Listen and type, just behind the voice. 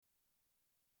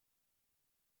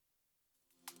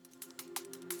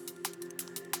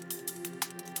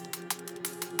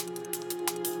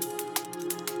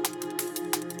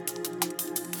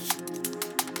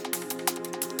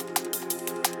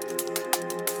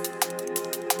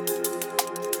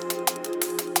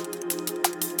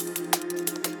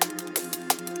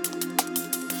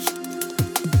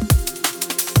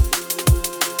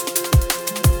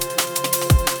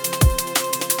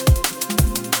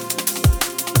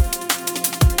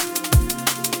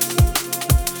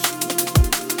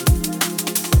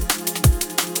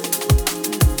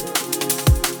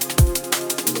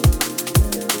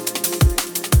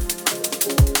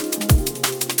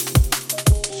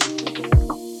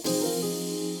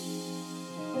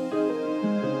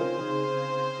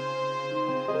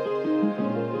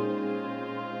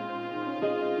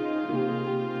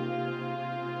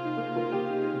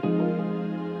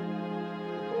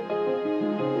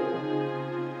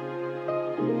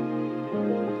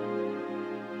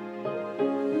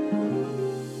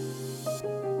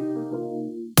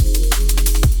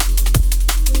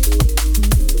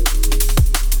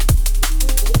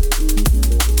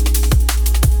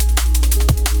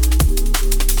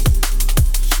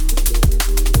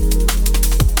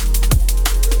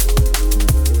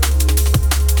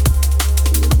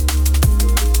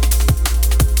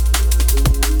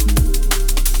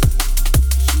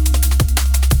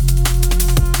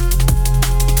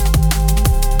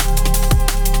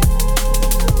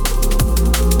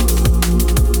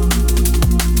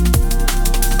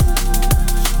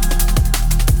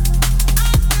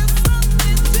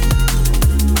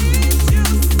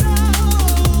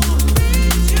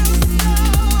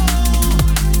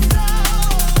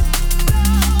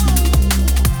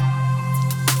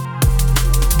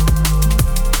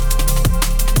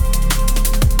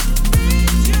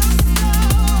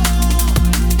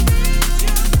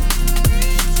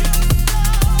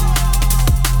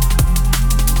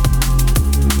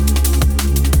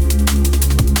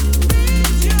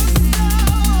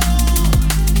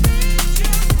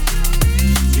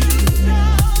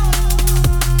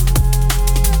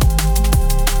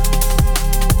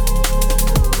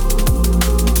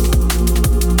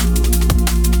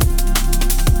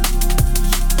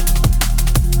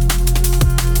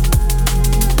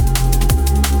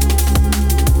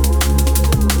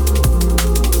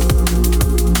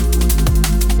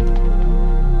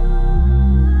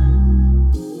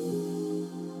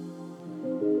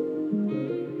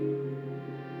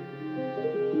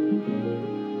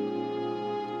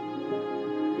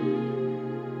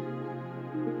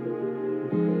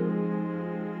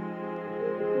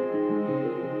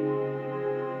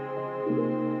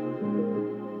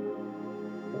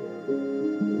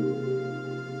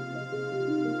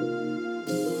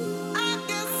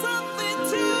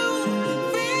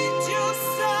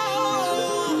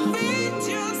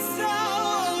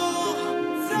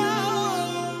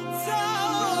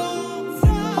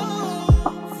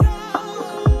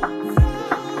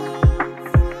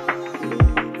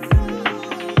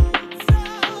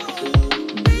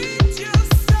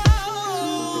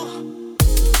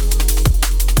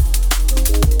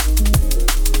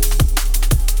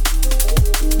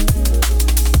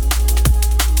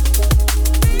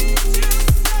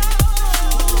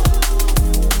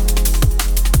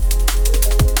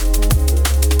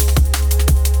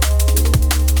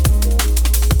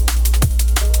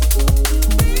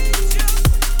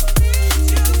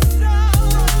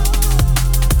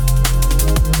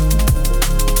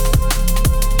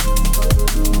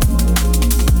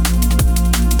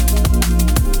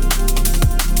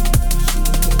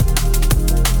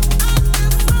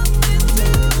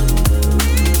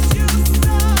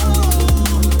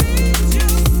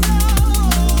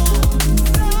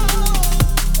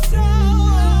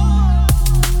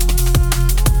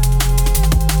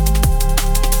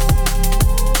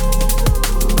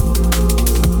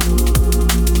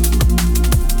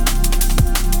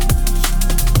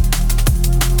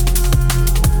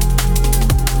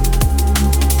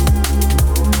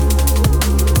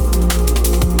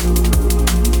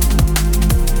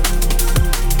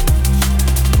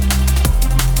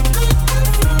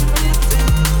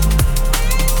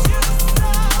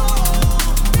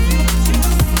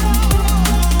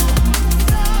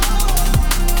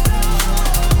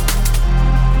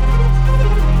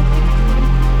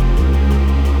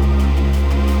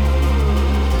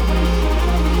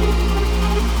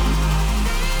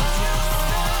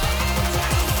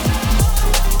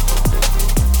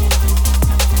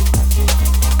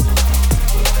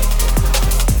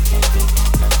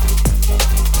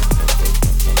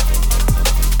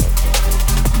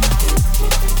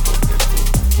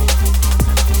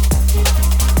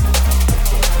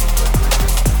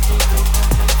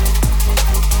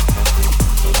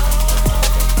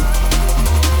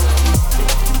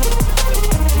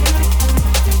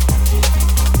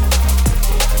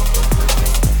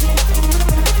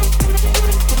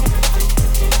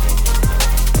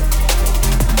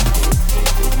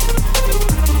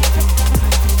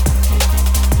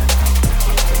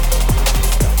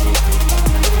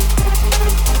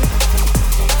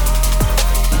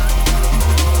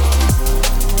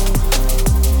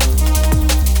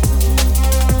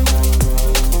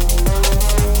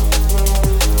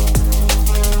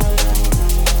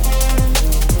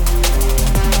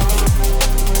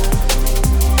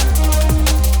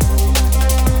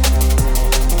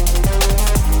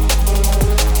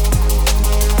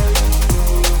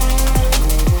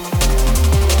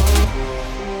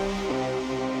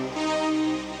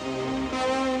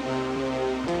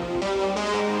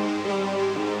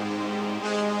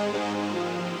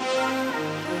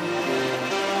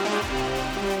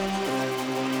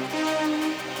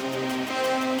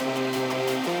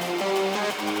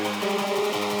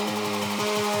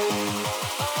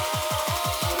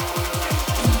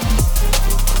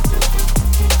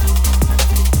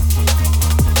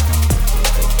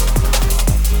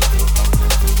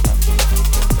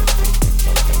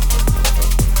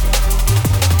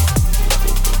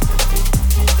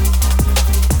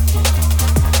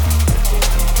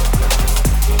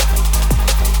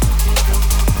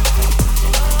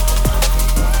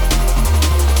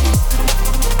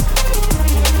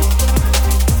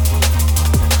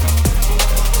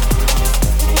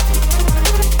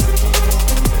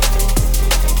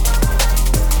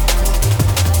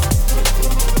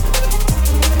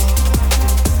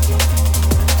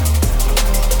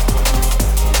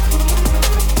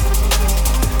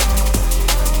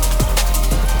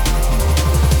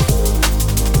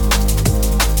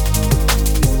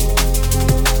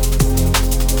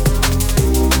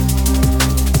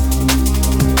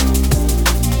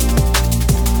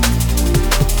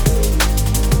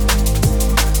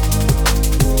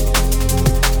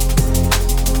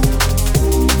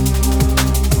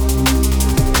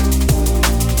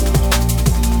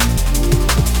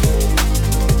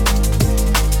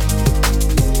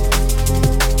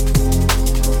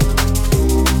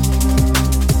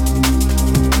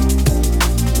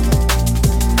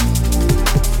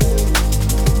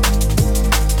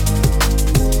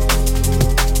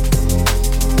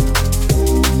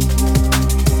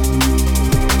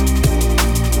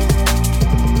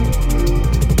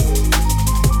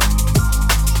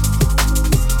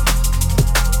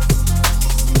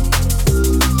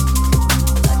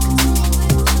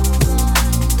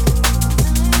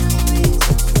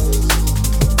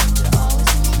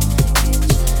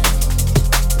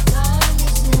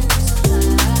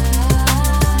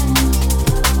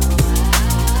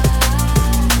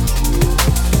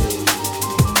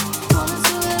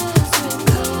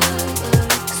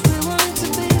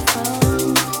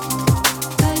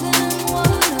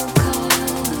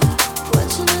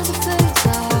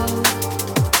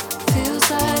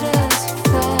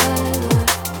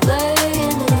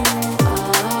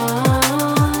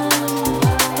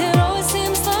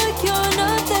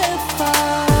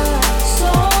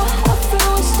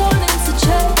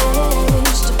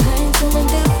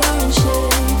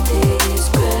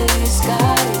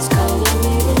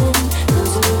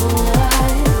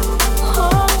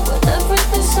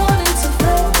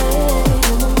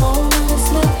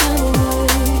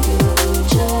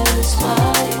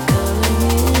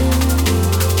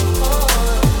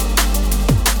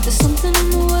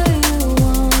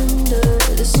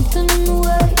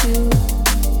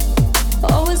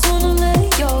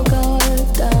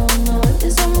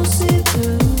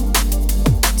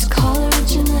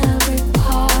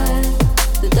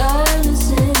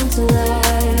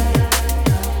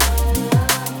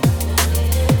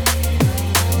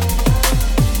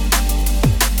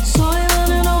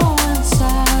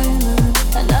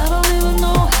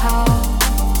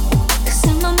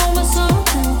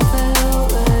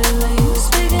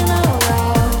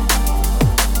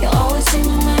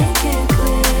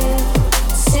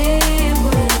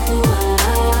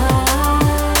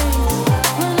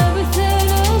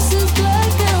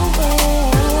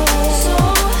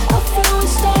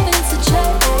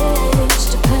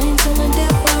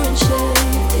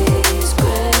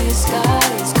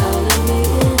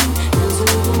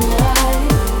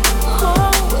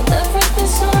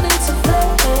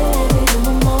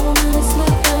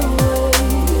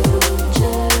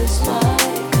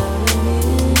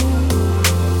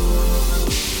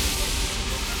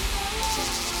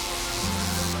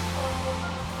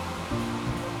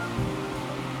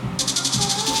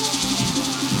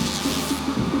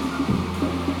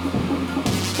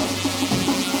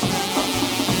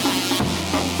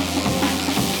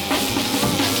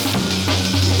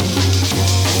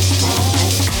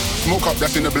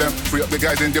that's in the blem. Free up the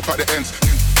guys and dip at the ends.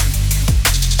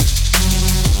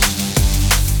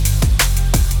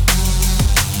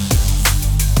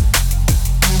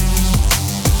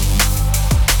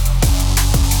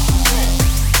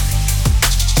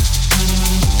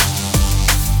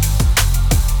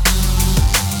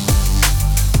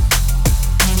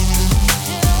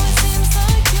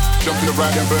 Jump in the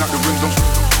ride and burn out the rims on.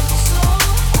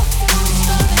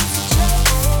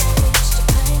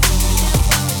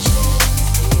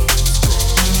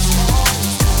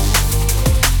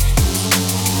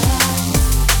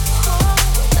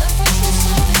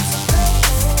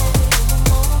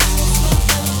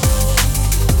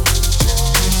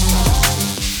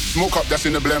 Smoke up, that's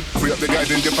in the blem. Free up the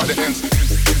guys and dip at the ends.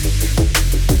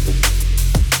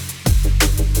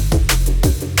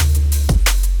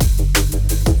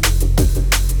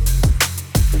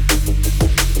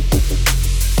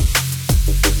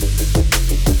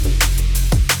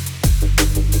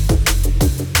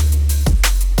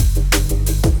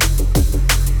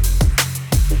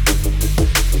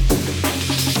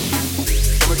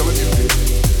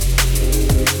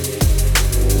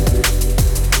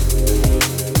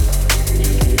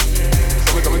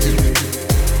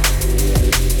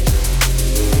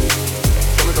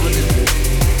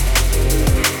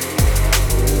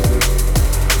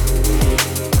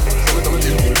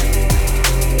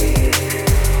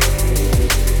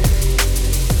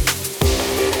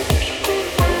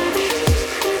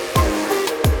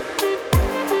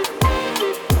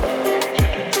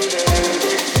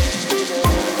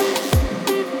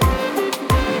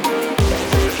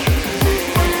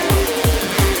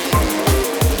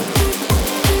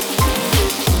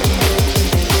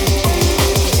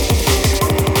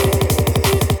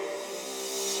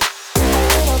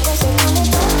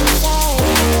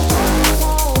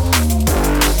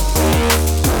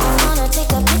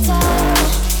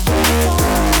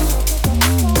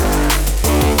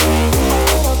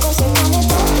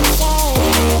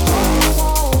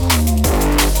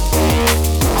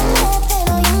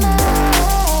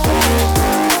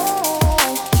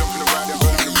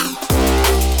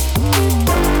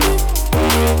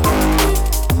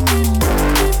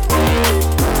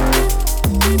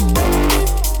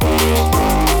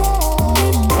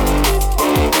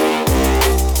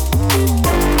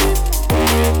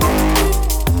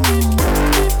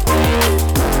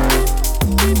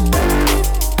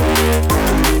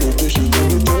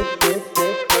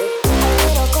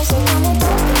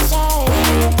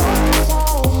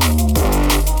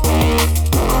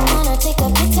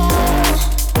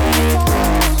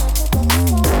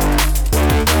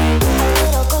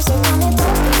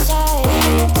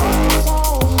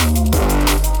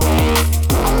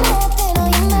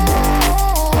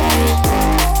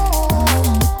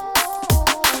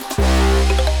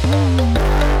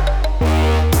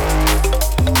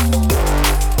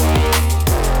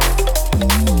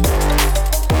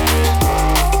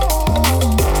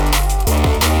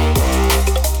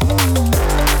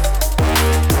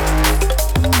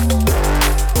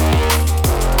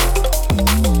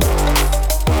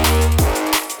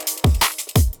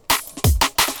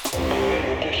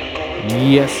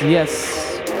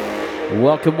 Yes.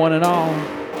 Welcome one and all.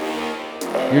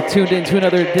 You're tuned in to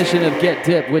another edition of Get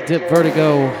Dip with Dip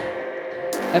Vertigo,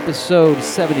 episode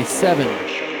 77.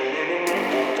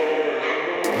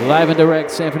 Live and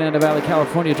direct, San Fernando Valley,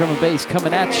 California, drum and bass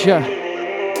coming at ya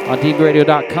on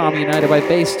DeepRadio.com, United by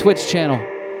Bass Twitch channel.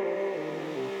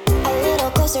 A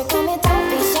little closer, come and don't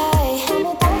be shy.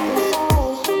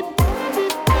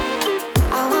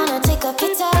 I wanna take up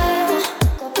your time.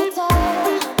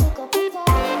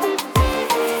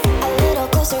 A little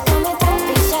closer, come and don't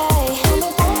be shy.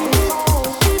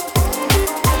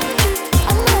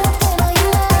 I know I've been on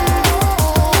your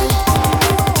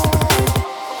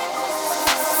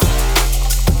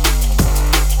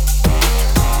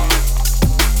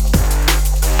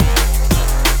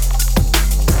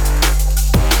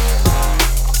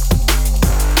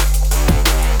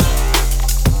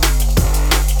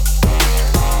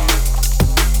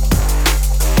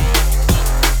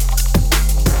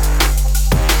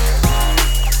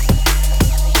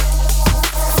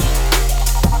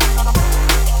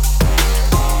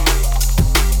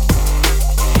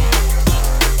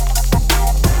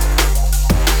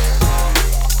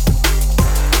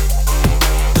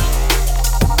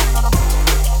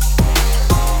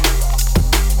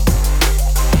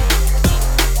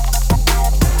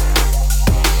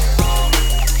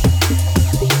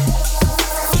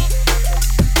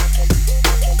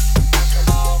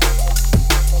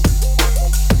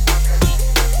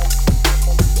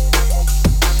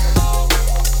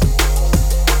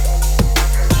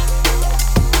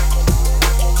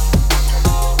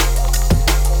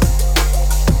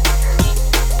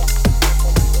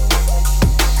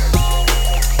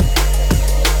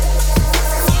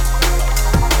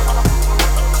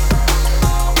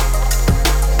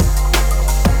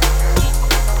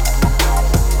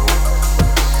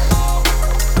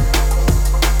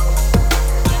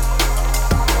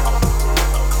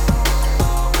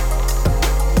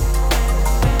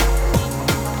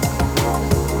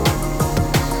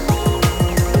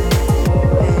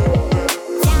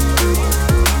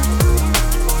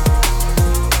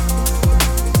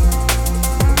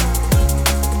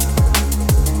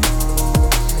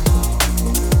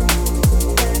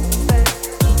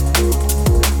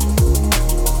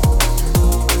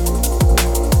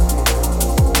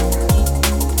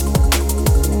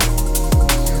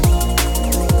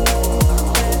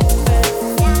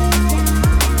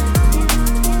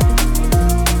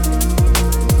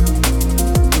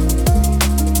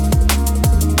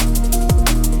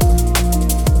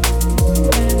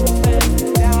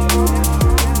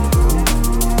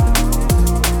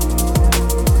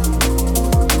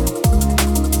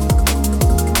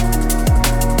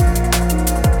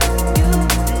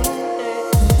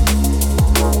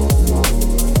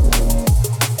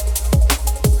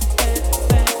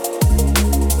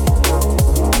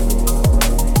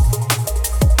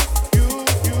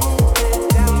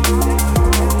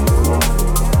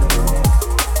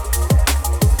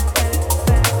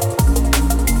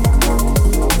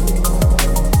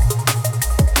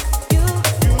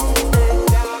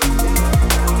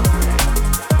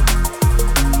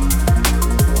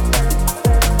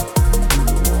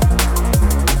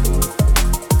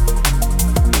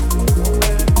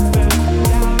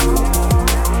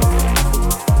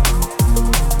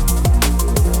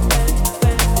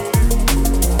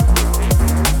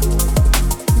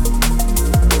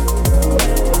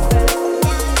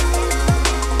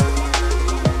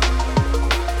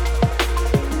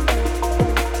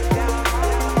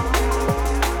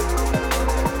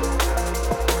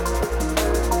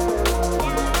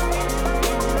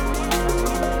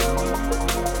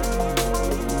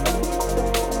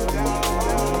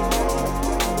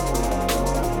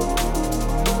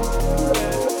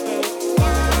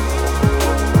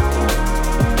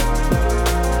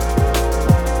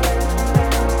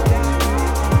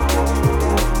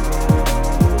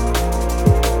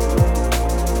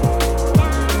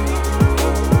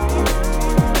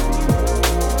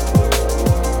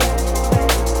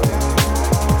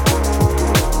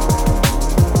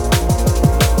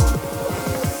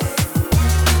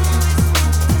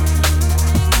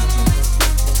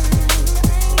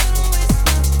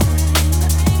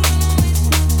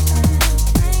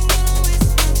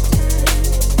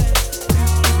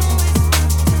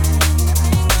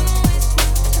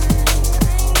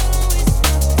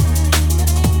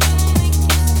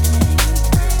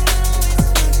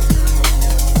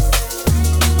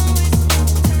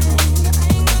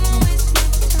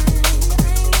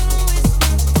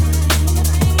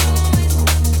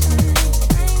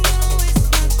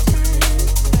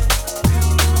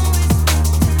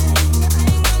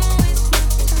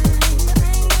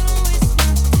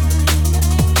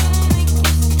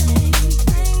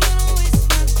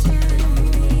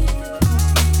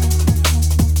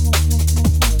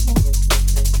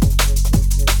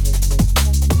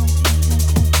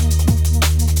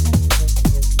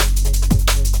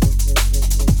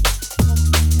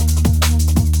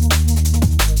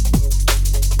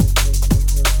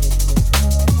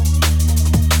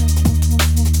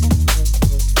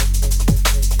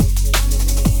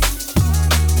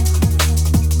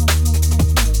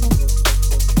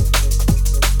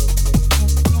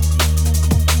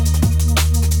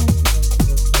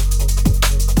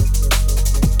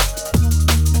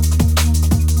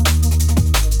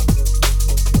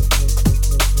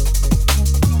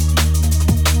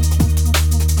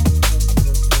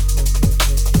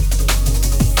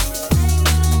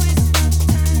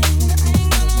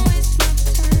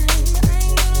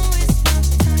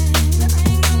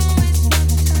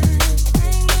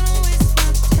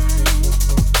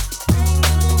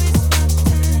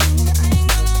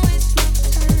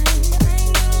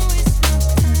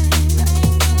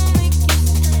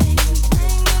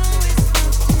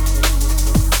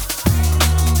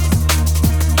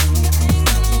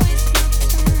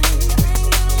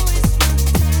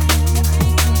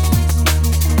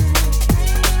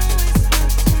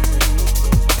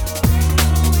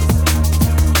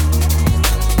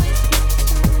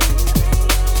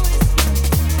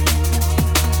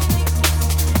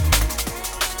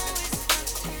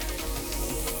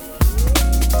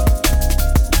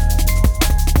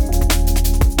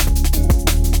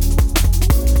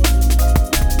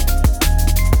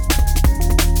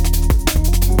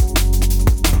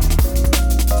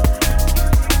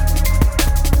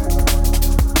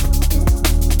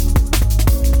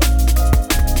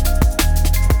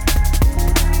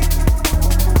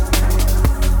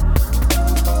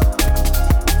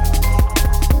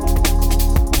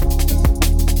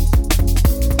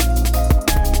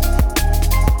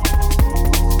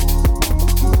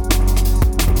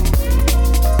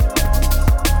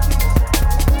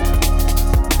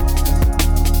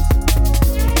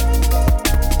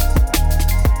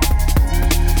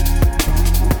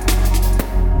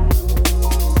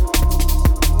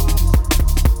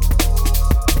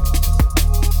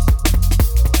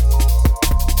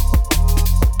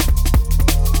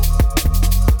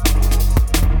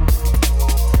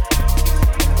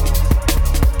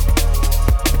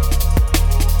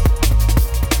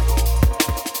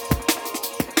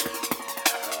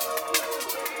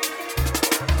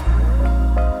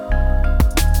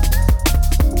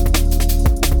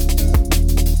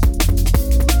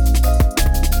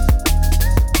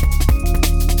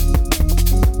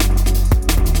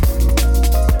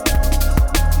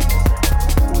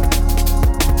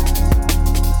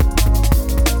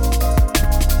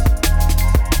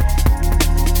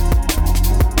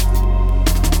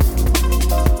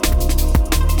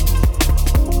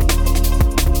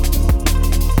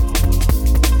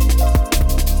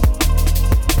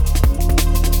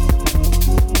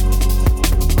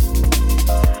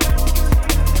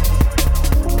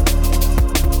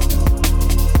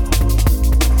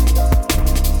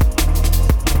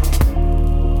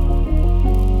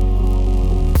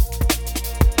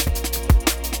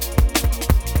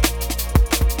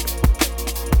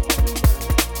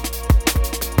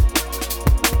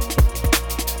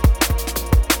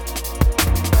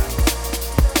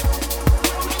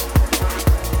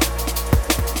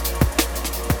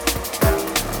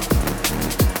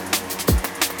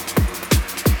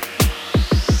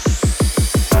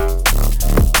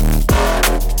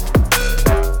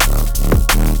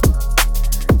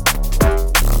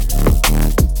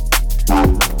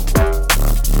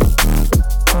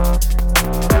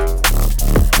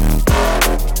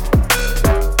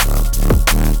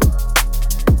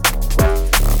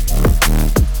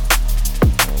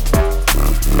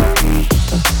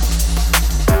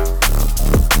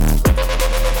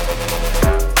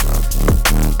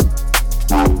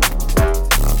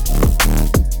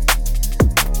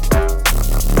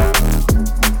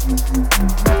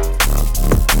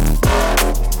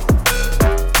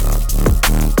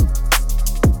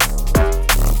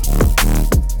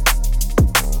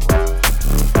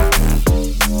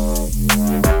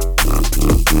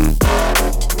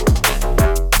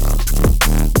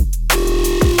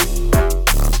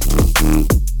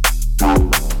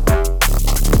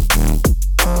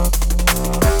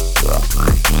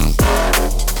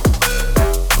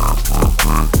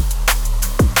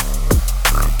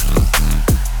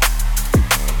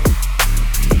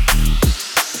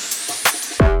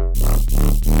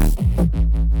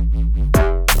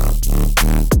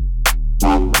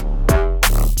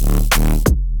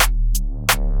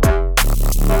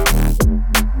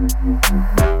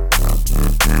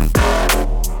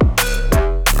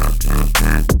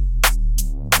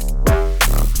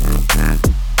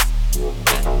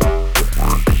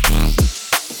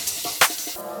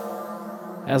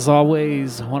As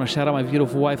always, I want to shout out my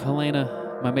beautiful wife,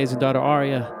 Helena, my amazing daughter,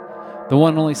 Aria, the one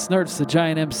and only Snurts, the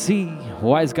giant MC,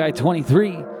 Wise Guy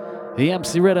 23, the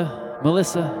MC Rita,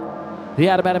 Melissa, the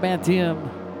Adam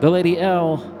Adamantium, the Lady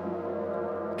L,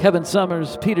 Kevin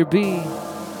Summers, Peter B,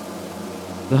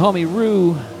 the homie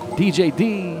Rue, DJ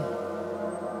D,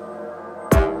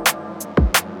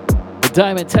 the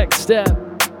Diamond Tech Step,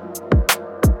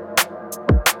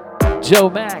 Joe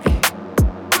Mack,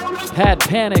 Had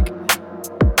Panic,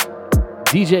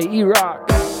 DJ E-Rock.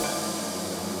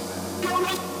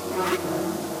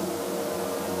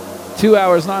 2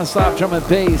 hours non-stop drum and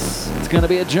bass. It's gonna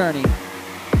be a journey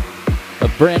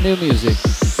of brand new music.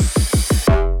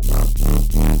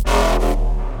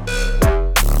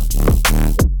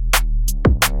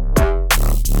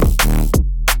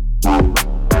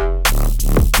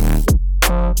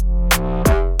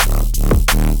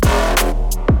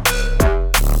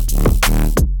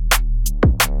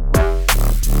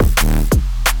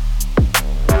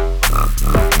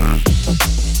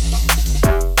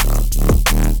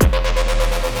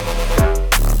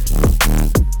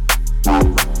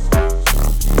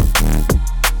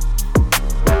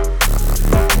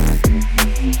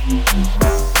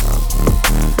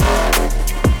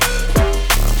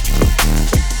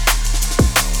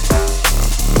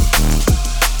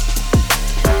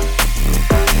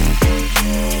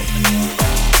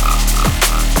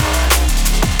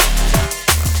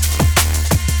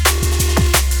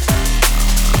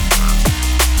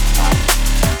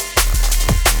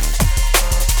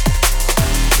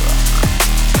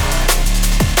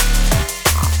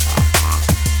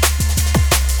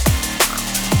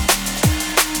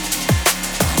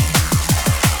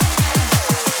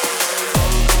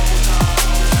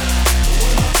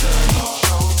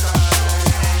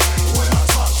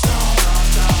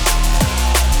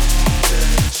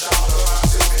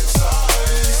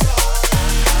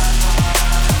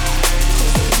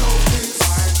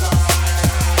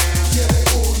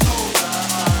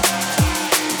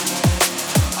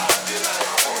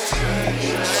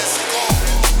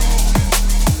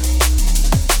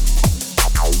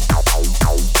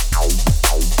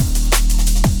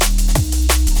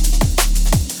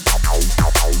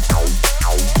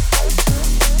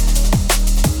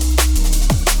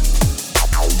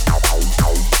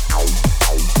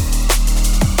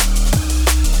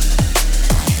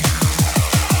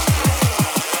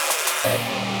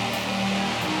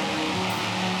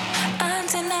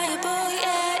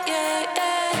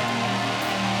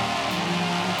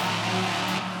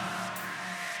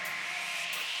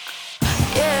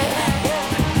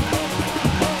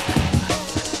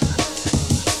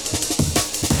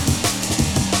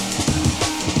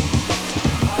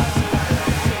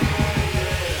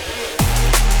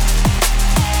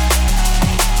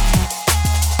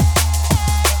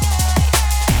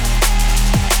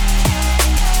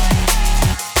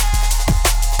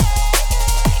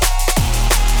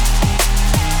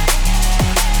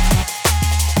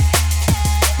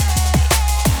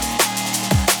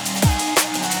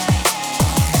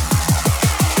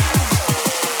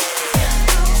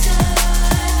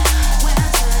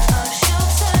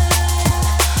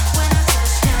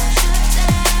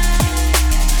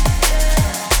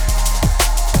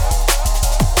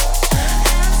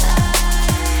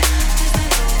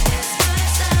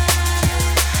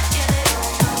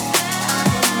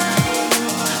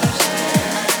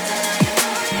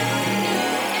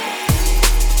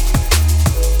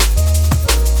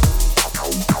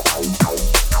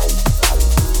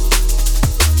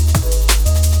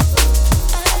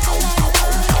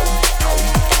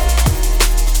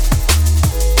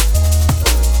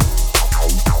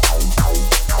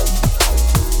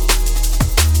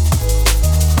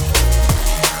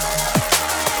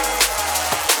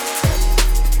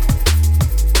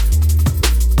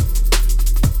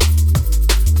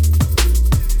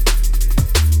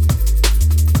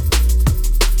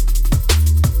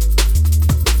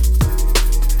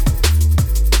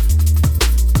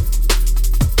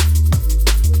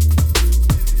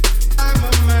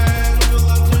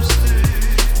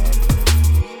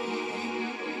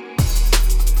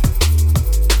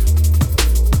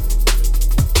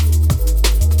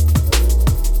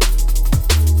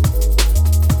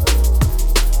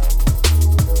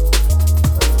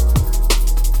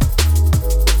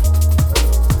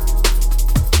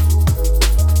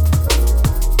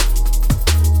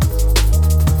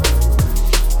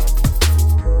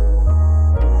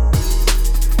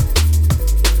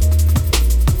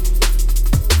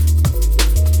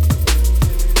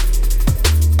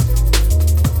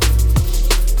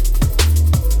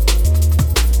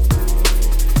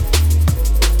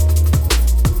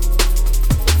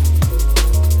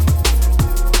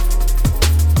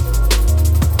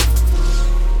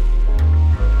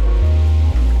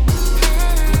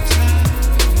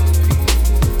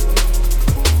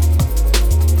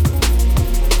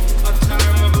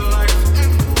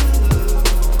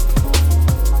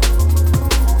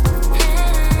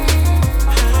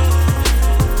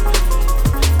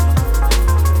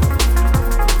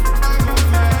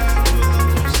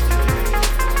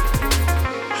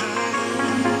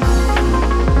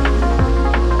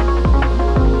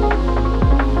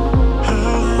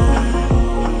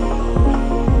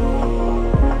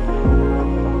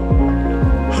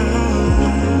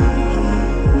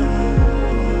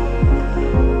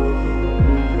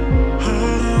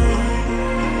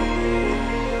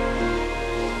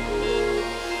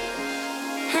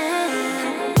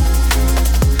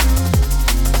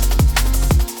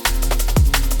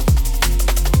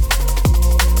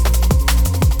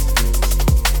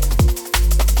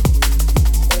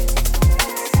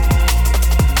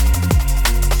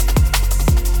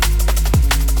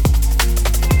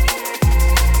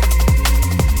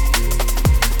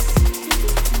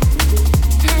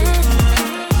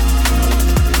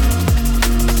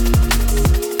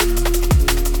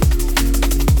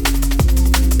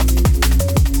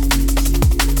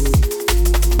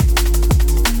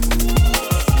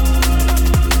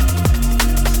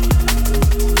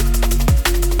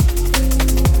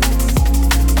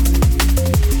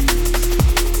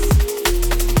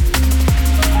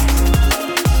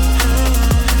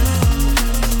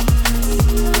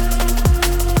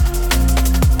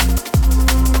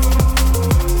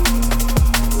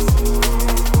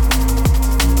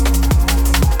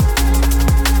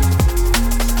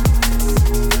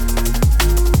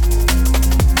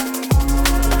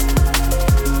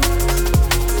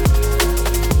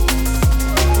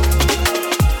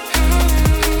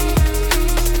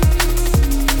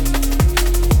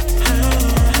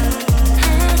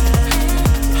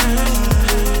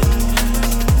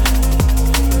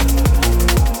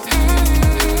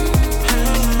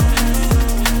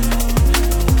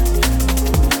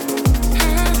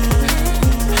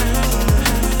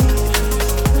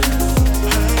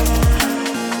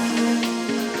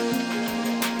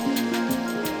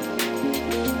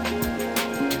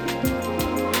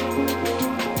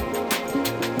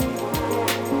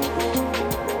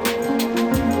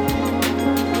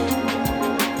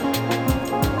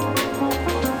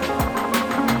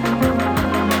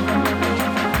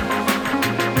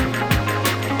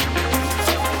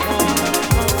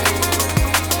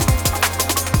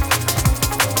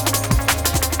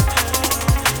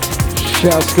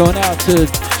 Shouts going out to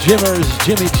Jimmers,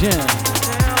 Jimmy Jim.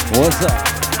 What's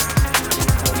up?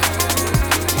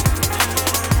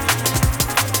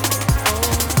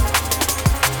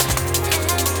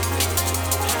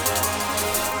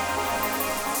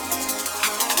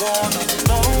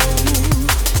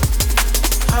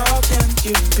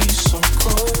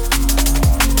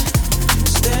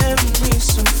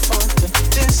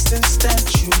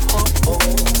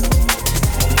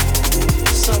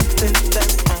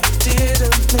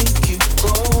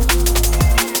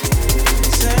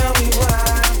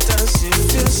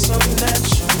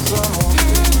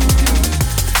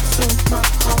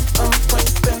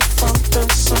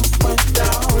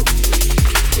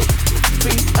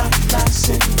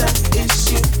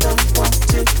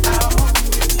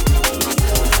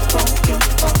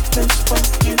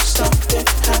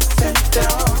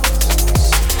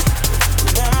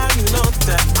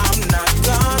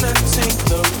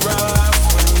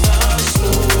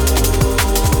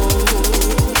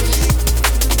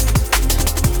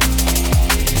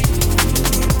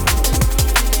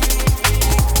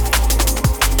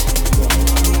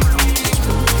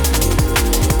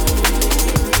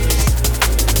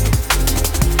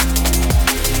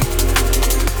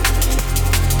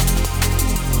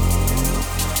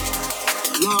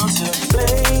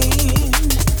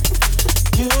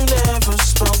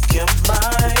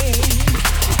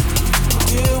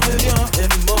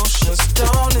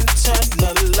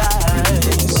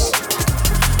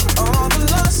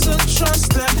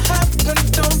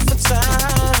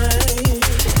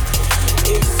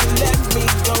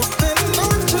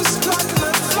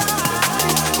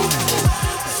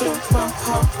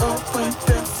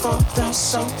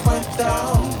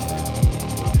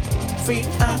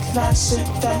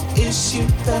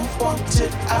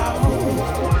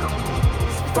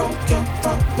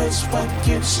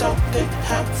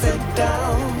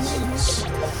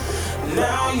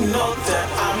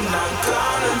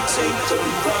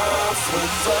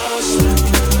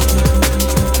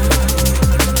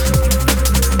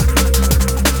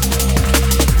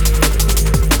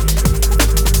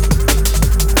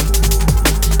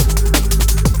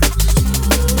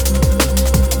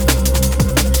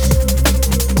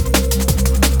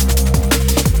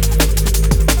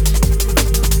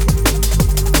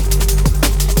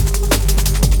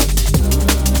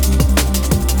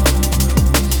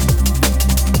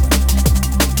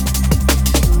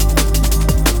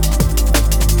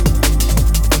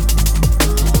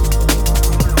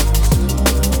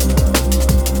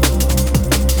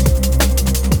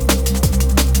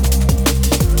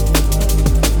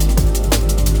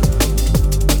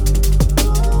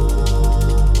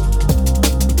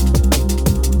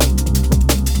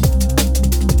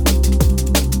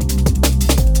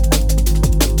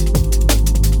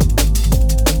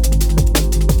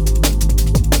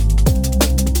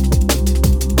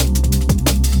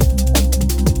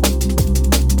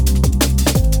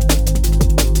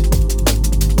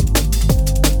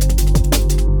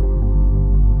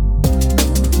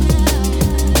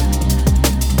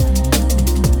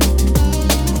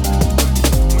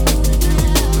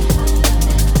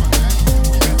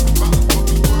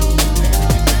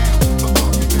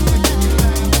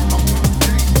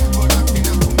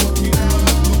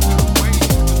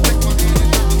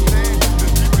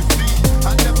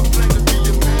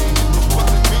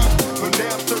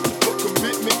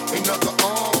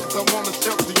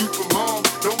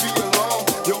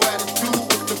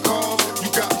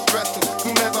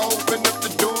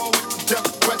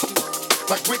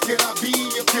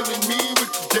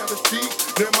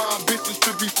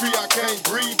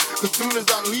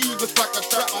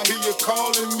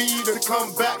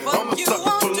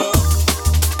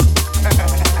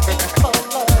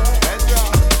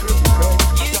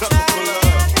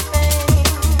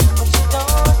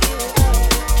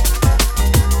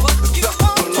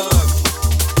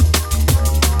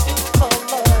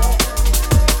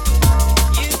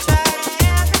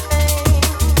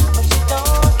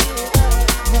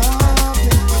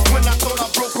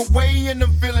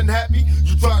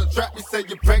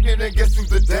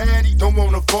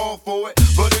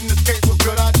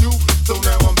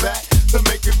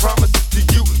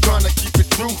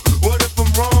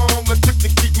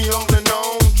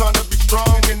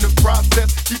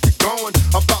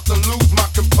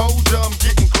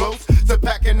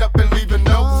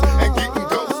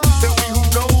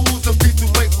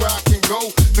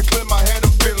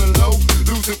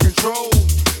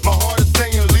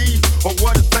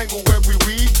 Where we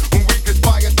weave when we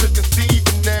conspire to conceive,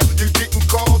 and now you're getting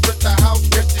calls at the house.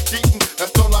 Guess you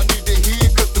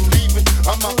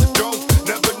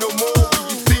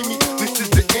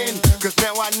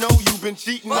been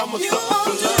cheating, I'ma suffer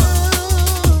for love.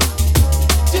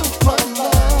 You for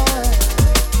love.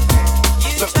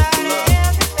 You tried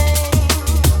everything,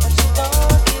 but you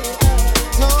don't give up.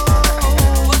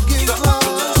 Don't give up,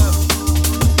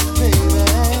 baby.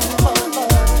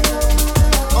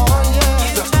 Oh yeah. You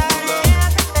tried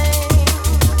everything,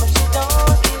 but you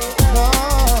don't give up.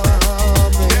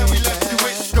 Now we left you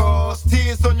with scars,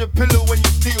 tears on your pillow when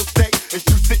you still stay. As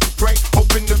you sit and pray,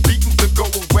 hoping the beatings will go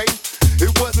away.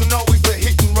 It wasn't always a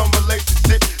hit and run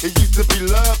relationship. It used to be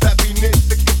love, happiness,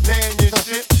 and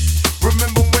companionship.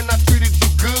 Remember when I treated you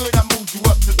good? I moved you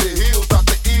up to the hills, out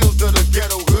the hills of the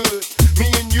ghetto hood. Me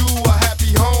and you, a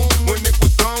happy home when it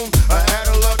was on. I had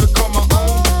a love to call my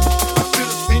own. I should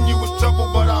have seen you was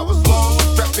trouble, but I was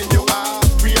lost. Trapped in your eyes,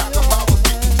 preoccupied with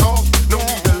getting tossed. No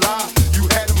need to lie, you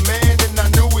had a man and I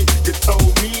knew it. You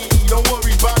told me, don't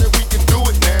worry about it, we can do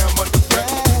it now. I'm under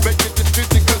pressure, make a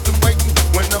decision 'cause I'm waiting.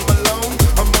 When I'm alone,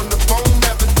 I'm on the phone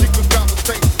having secret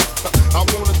conversations. I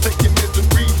wanna take your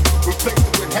misery, replace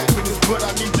it with happiness, but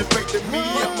I need your faith in me.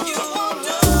 I'm a sucker.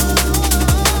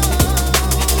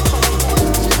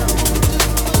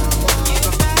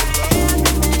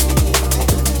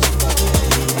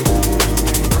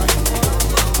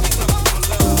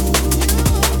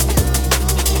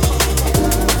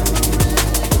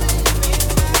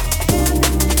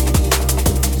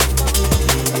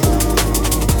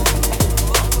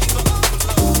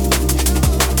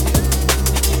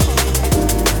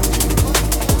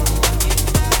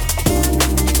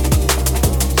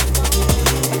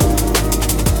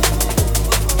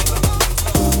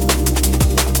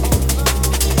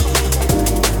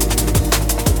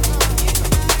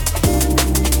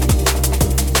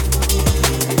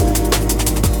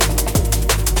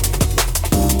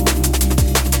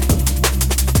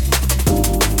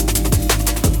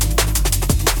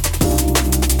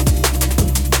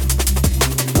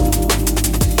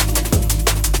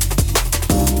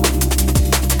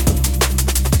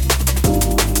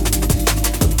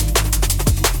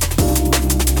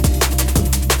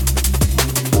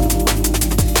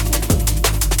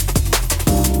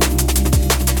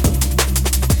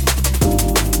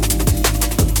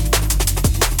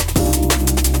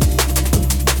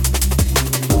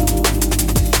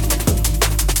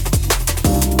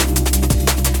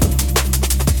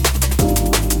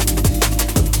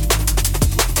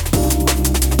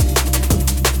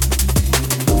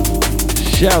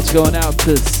 Shouts going out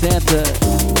to Santa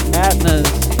Atna's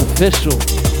official.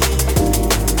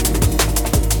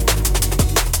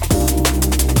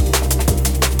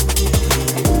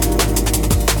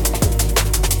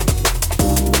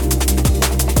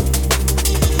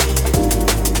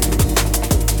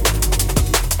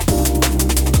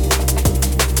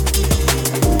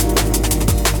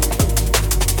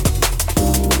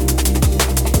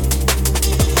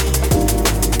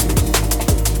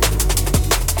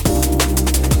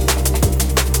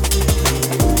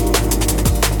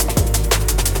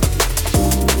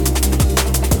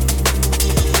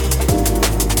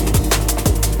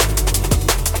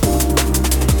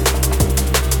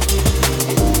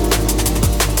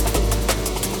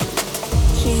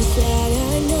 She said,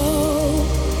 I know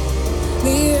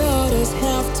the orders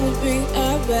have to be a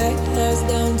back has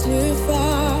gone too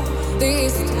far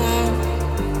this time.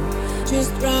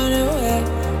 Just run away.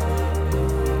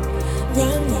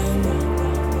 Run, run,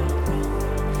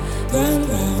 run,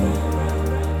 run,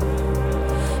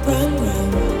 run, run.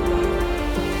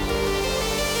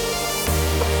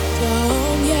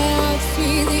 Don't yet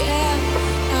see the end.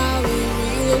 I will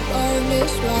really burn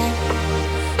this right.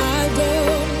 I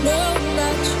don't know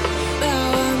much, now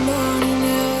I'm running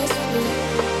elsewhere.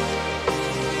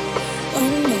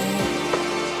 One day,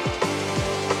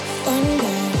 one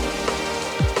day,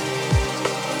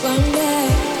 one day,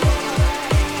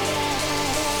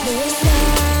 the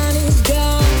sun is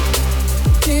gone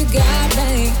to guide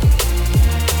me,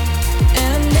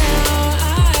 and now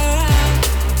I ride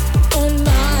on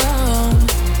my own.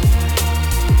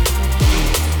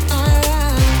 I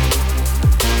ride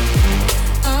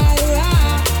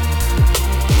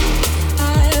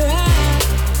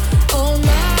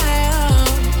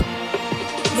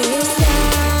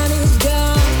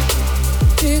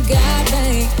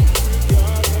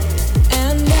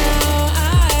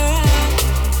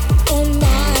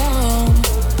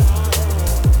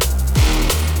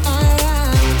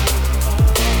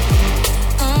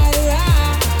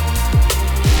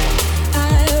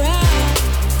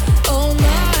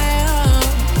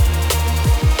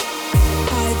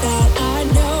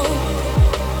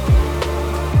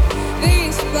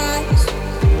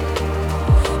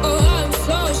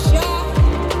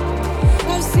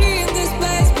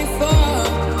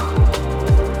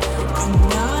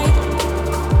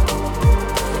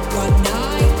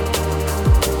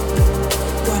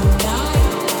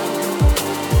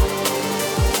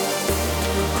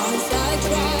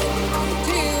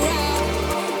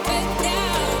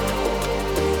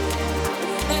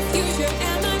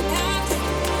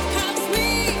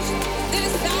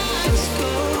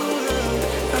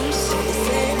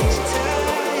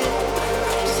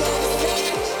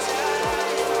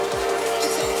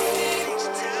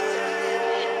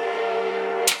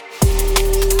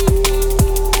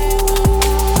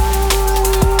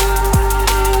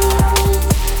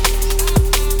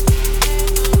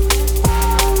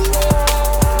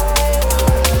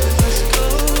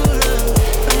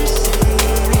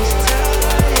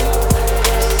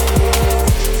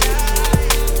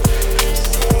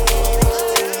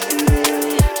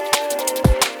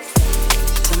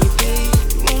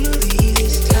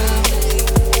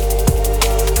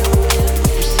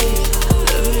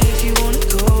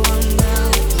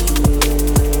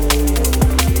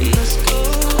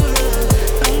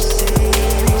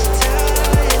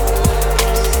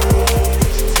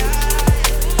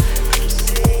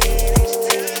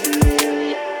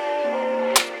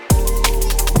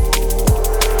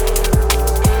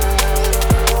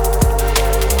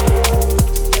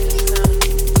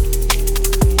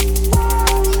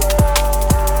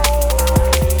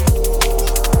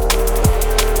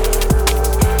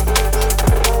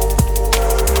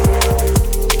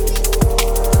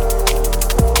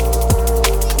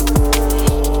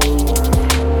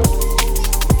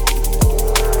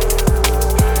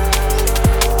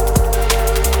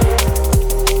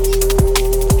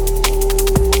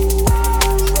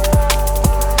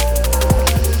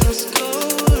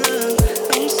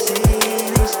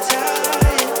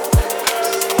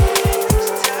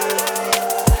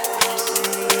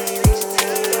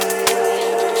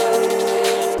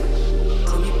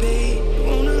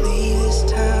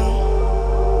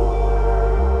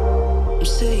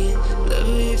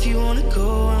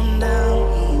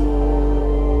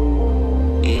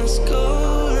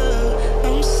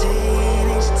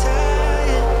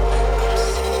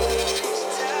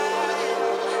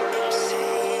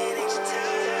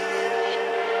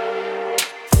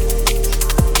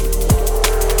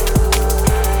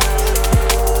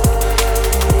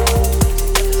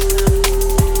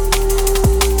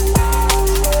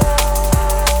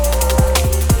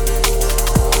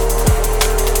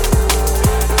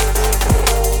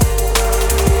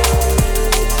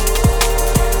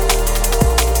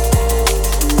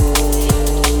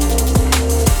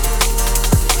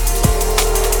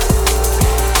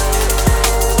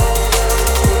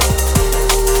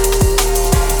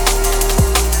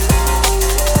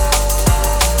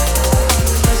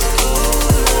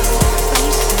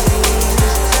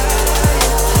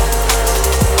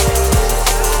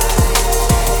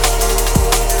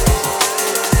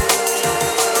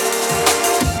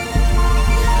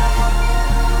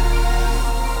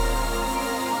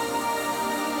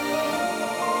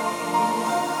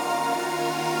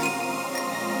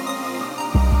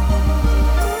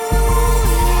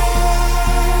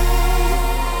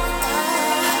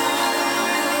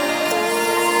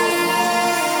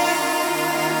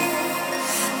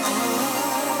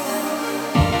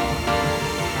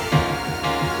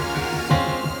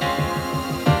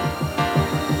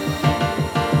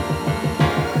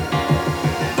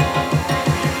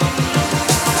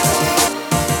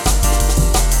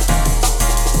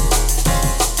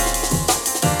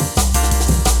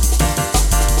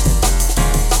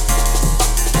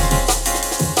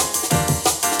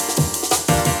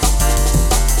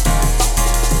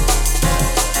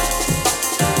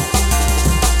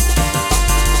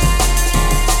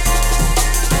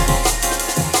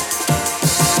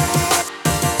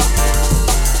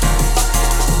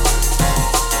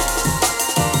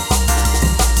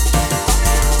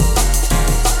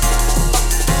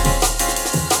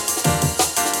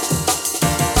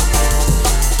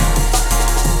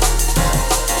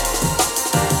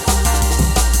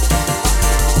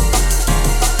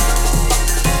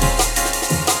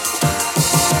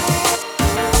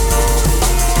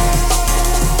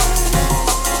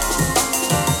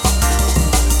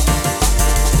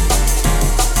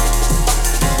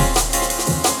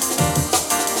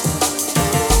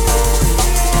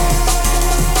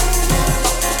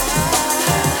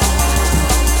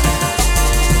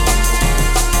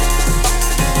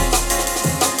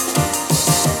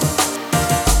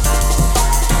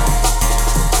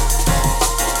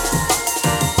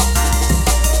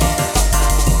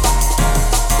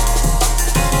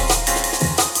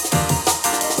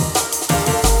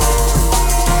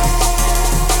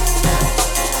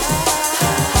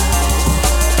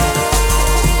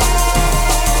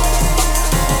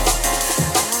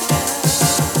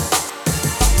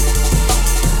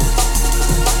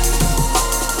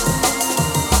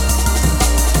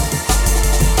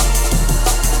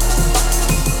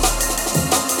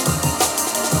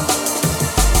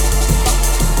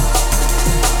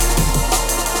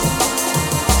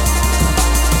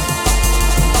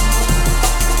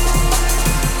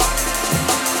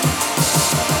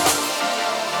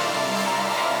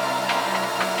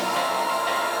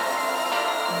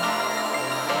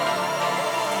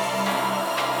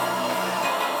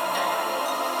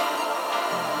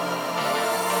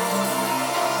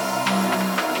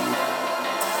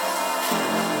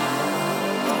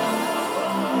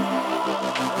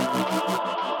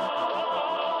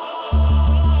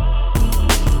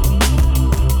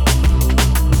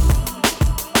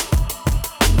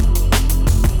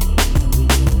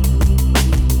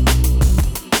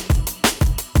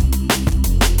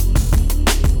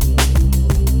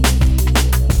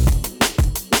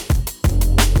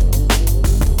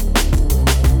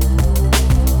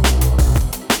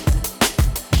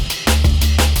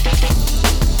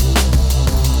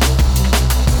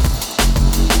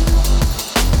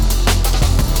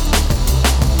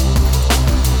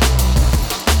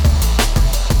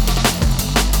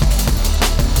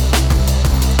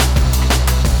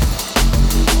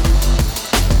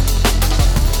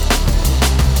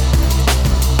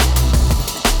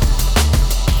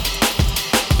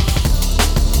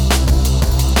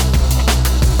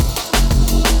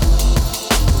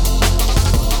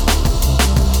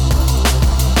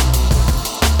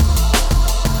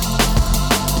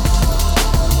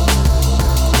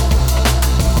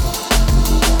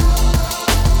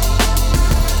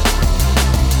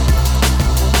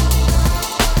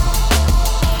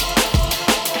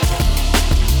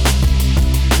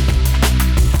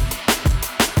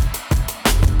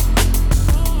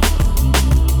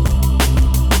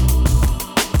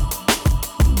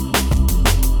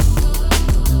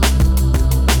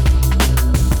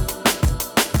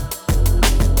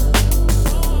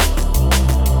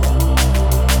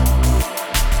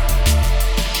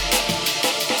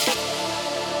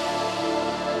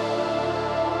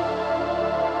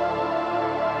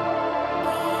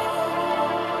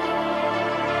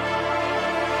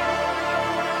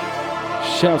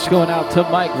Shouts going out to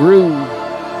Mike Rue.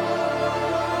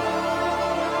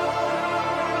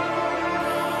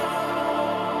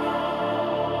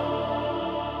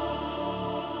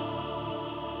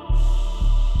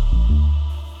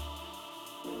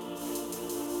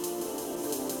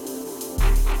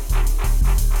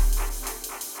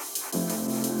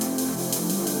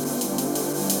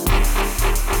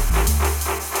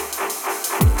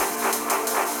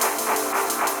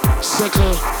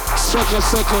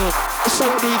 Second, so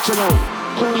regional,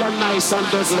 cool and nice and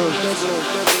deadly.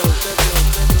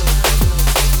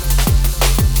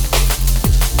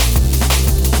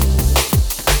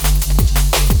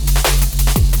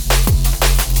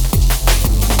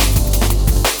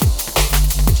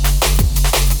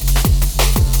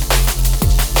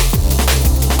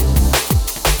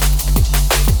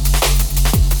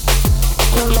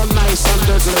 Cool and nice and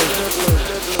deadly.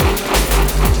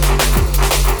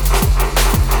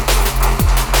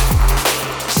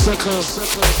 Second,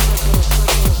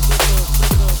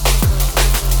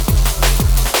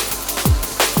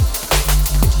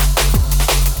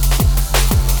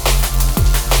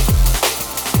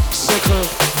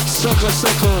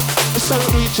 it's so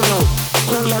regional,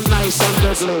 cool and nice and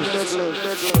deadly.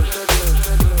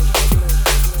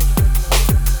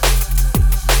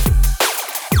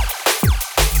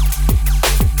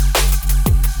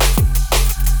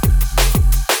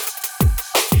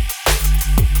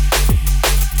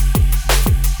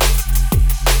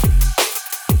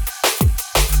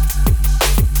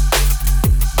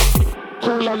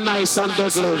 Nice and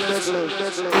deadly.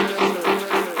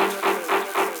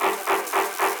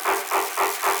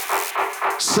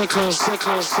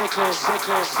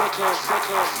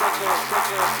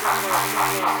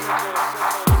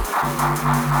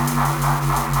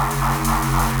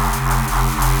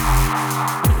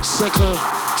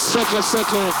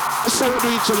 Second. It's so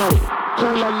regional,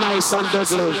 cool and nice and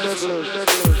deadly.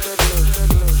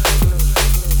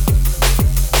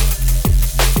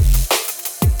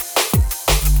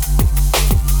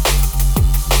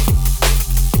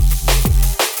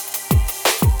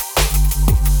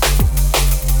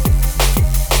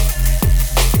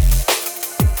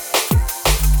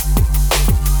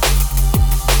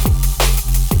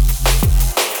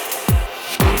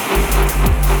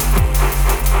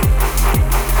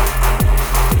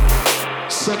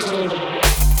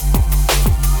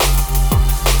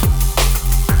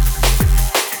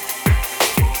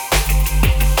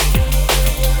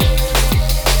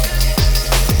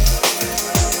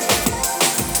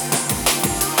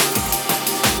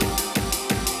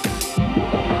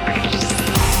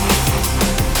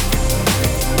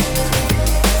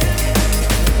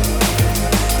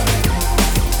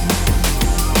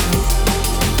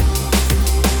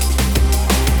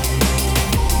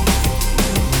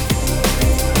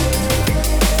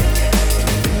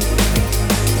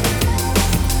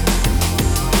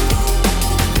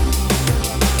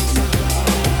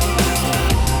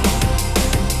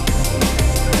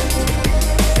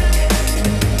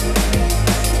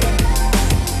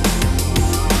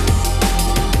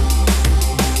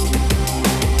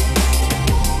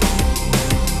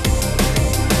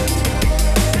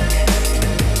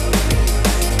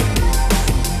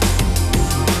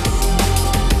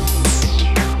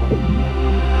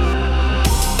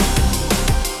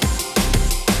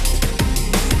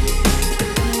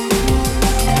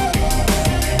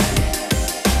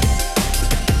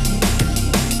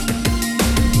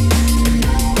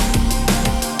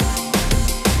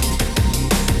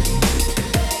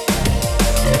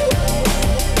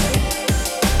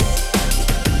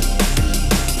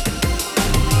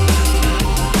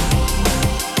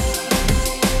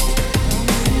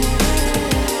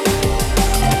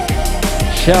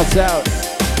 Shouts out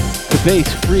to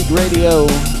Bass Freak Radio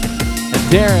and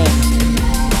Darren.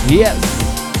 Yes.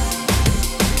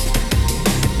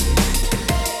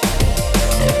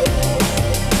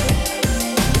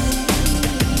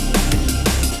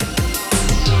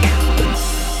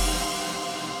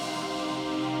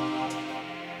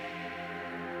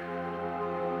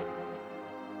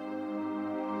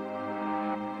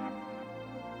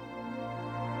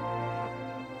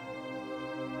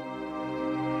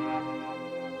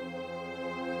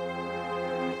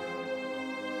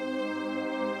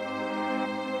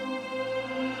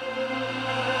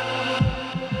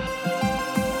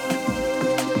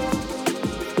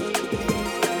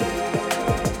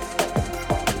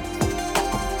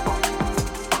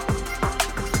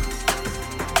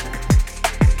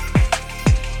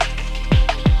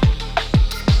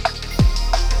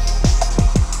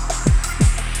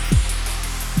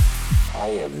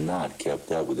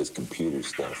 Kept up with this computer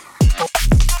stuff.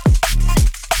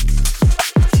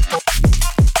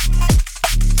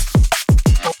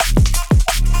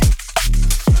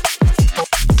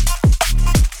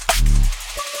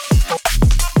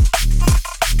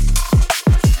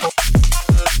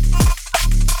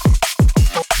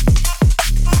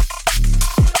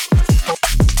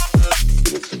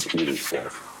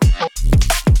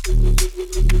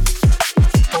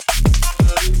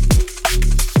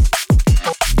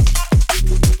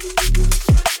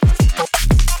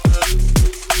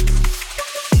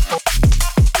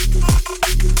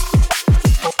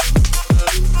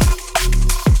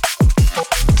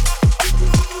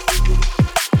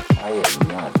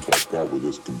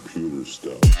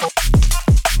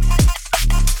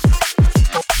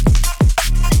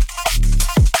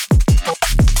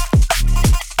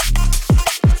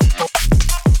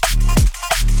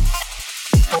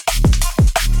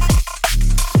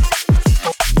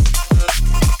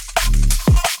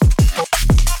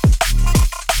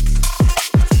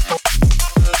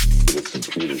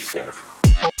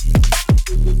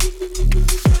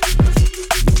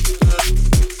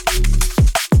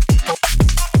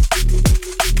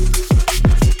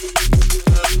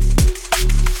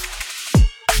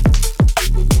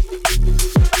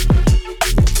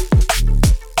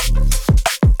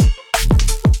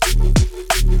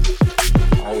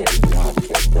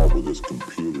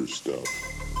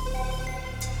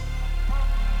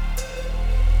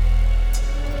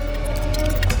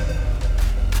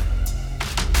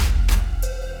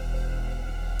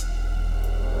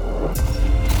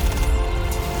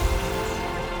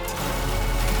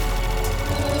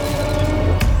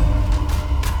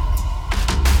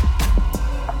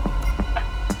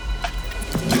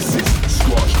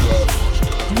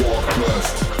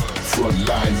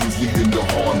 leading the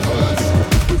horn herds.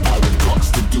 With paradox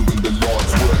to doing the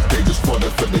Lord's work. They just follow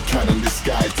for the cannon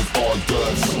disguised as hors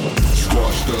d'oeuvres.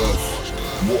 Scorched earth,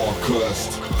 war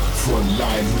cursed. Front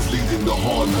line who's leading the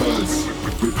horn herds.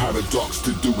 With paradox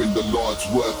to doing the Lord's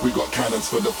work. We got cannons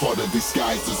for the fodder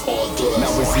disguised as hors d'oeuvres.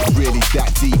 Now is it really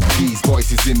that deep? These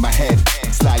voices in my head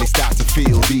slightly start to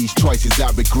feel these choices I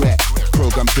regret.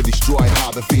 Programmed to destroy,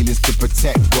 harder feelings to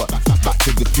protect. But back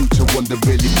to the future, wonder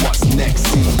really what's next.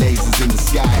 See lasers in the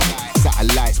sky,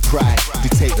 satellites pride.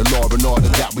 Dictate the law and order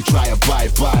that we try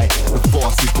abide by. The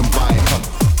forces combine,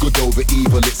 good over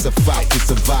evil. It's a fight to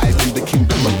survive in the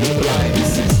kingdom of the blind.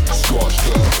 This is scorched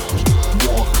earth,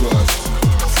 war cursed.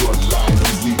 Front line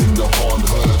who's leading the horn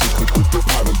herds. With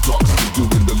paradox to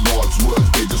doing the Lord's work.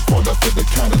 They just follow for the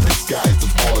cannon disguised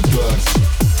as hors d'oeuvres.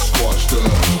 Scorched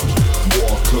earth,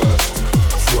 war cursed.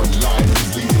 Front line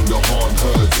who's leading the horn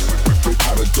herds. With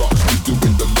paradox to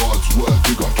doing the Lord's work.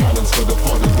 We got cannons for the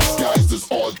fodder disguised as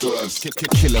hors d'oeuvres.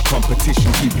 Killer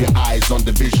competition, keep your eyes on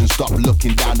the vision. Stop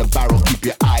looking down the barrel, keep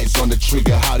your eyes on the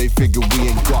trigger. How they figure we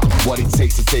ain't got what it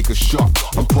takes to take a shot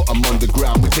and put them on the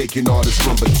ground. We're taking orders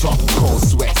from the top. Cold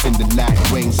sweats in the night,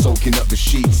 rain soaking up the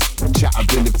sheets.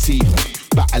 Chattering of teeth,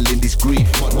 battling this grief.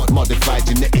 Modified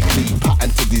genetically, pattern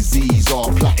to disease. All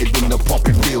platted in the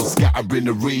poppy field, scattering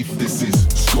the reef. This is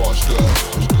scorched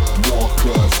earth, war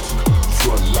cursed.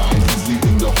 Front line who's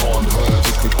leading the horn herds.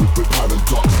 With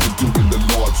paradox to doing the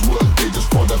Lord's work. They just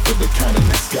follow for the cannon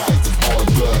disguised as hors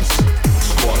d'oeuvres.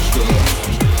 Scorched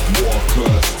earth, war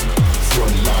cursed.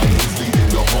 Front line who's leading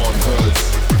the horn herds.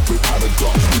 With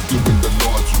paradox to doing the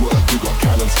Lord's work. We got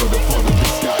cannons for the fodder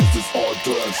disguised as hors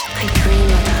d'oeuvres. I dream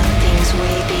about things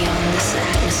way beyond this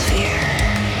atmosphere.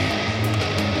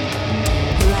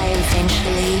 Will I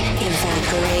eventually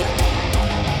evaporate?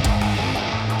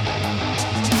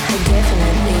 I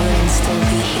definitely wouldn't still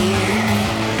be here.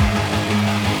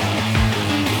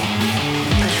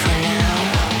 But for now,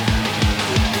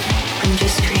 I'm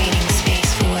just creating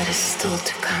space for what is still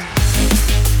to come.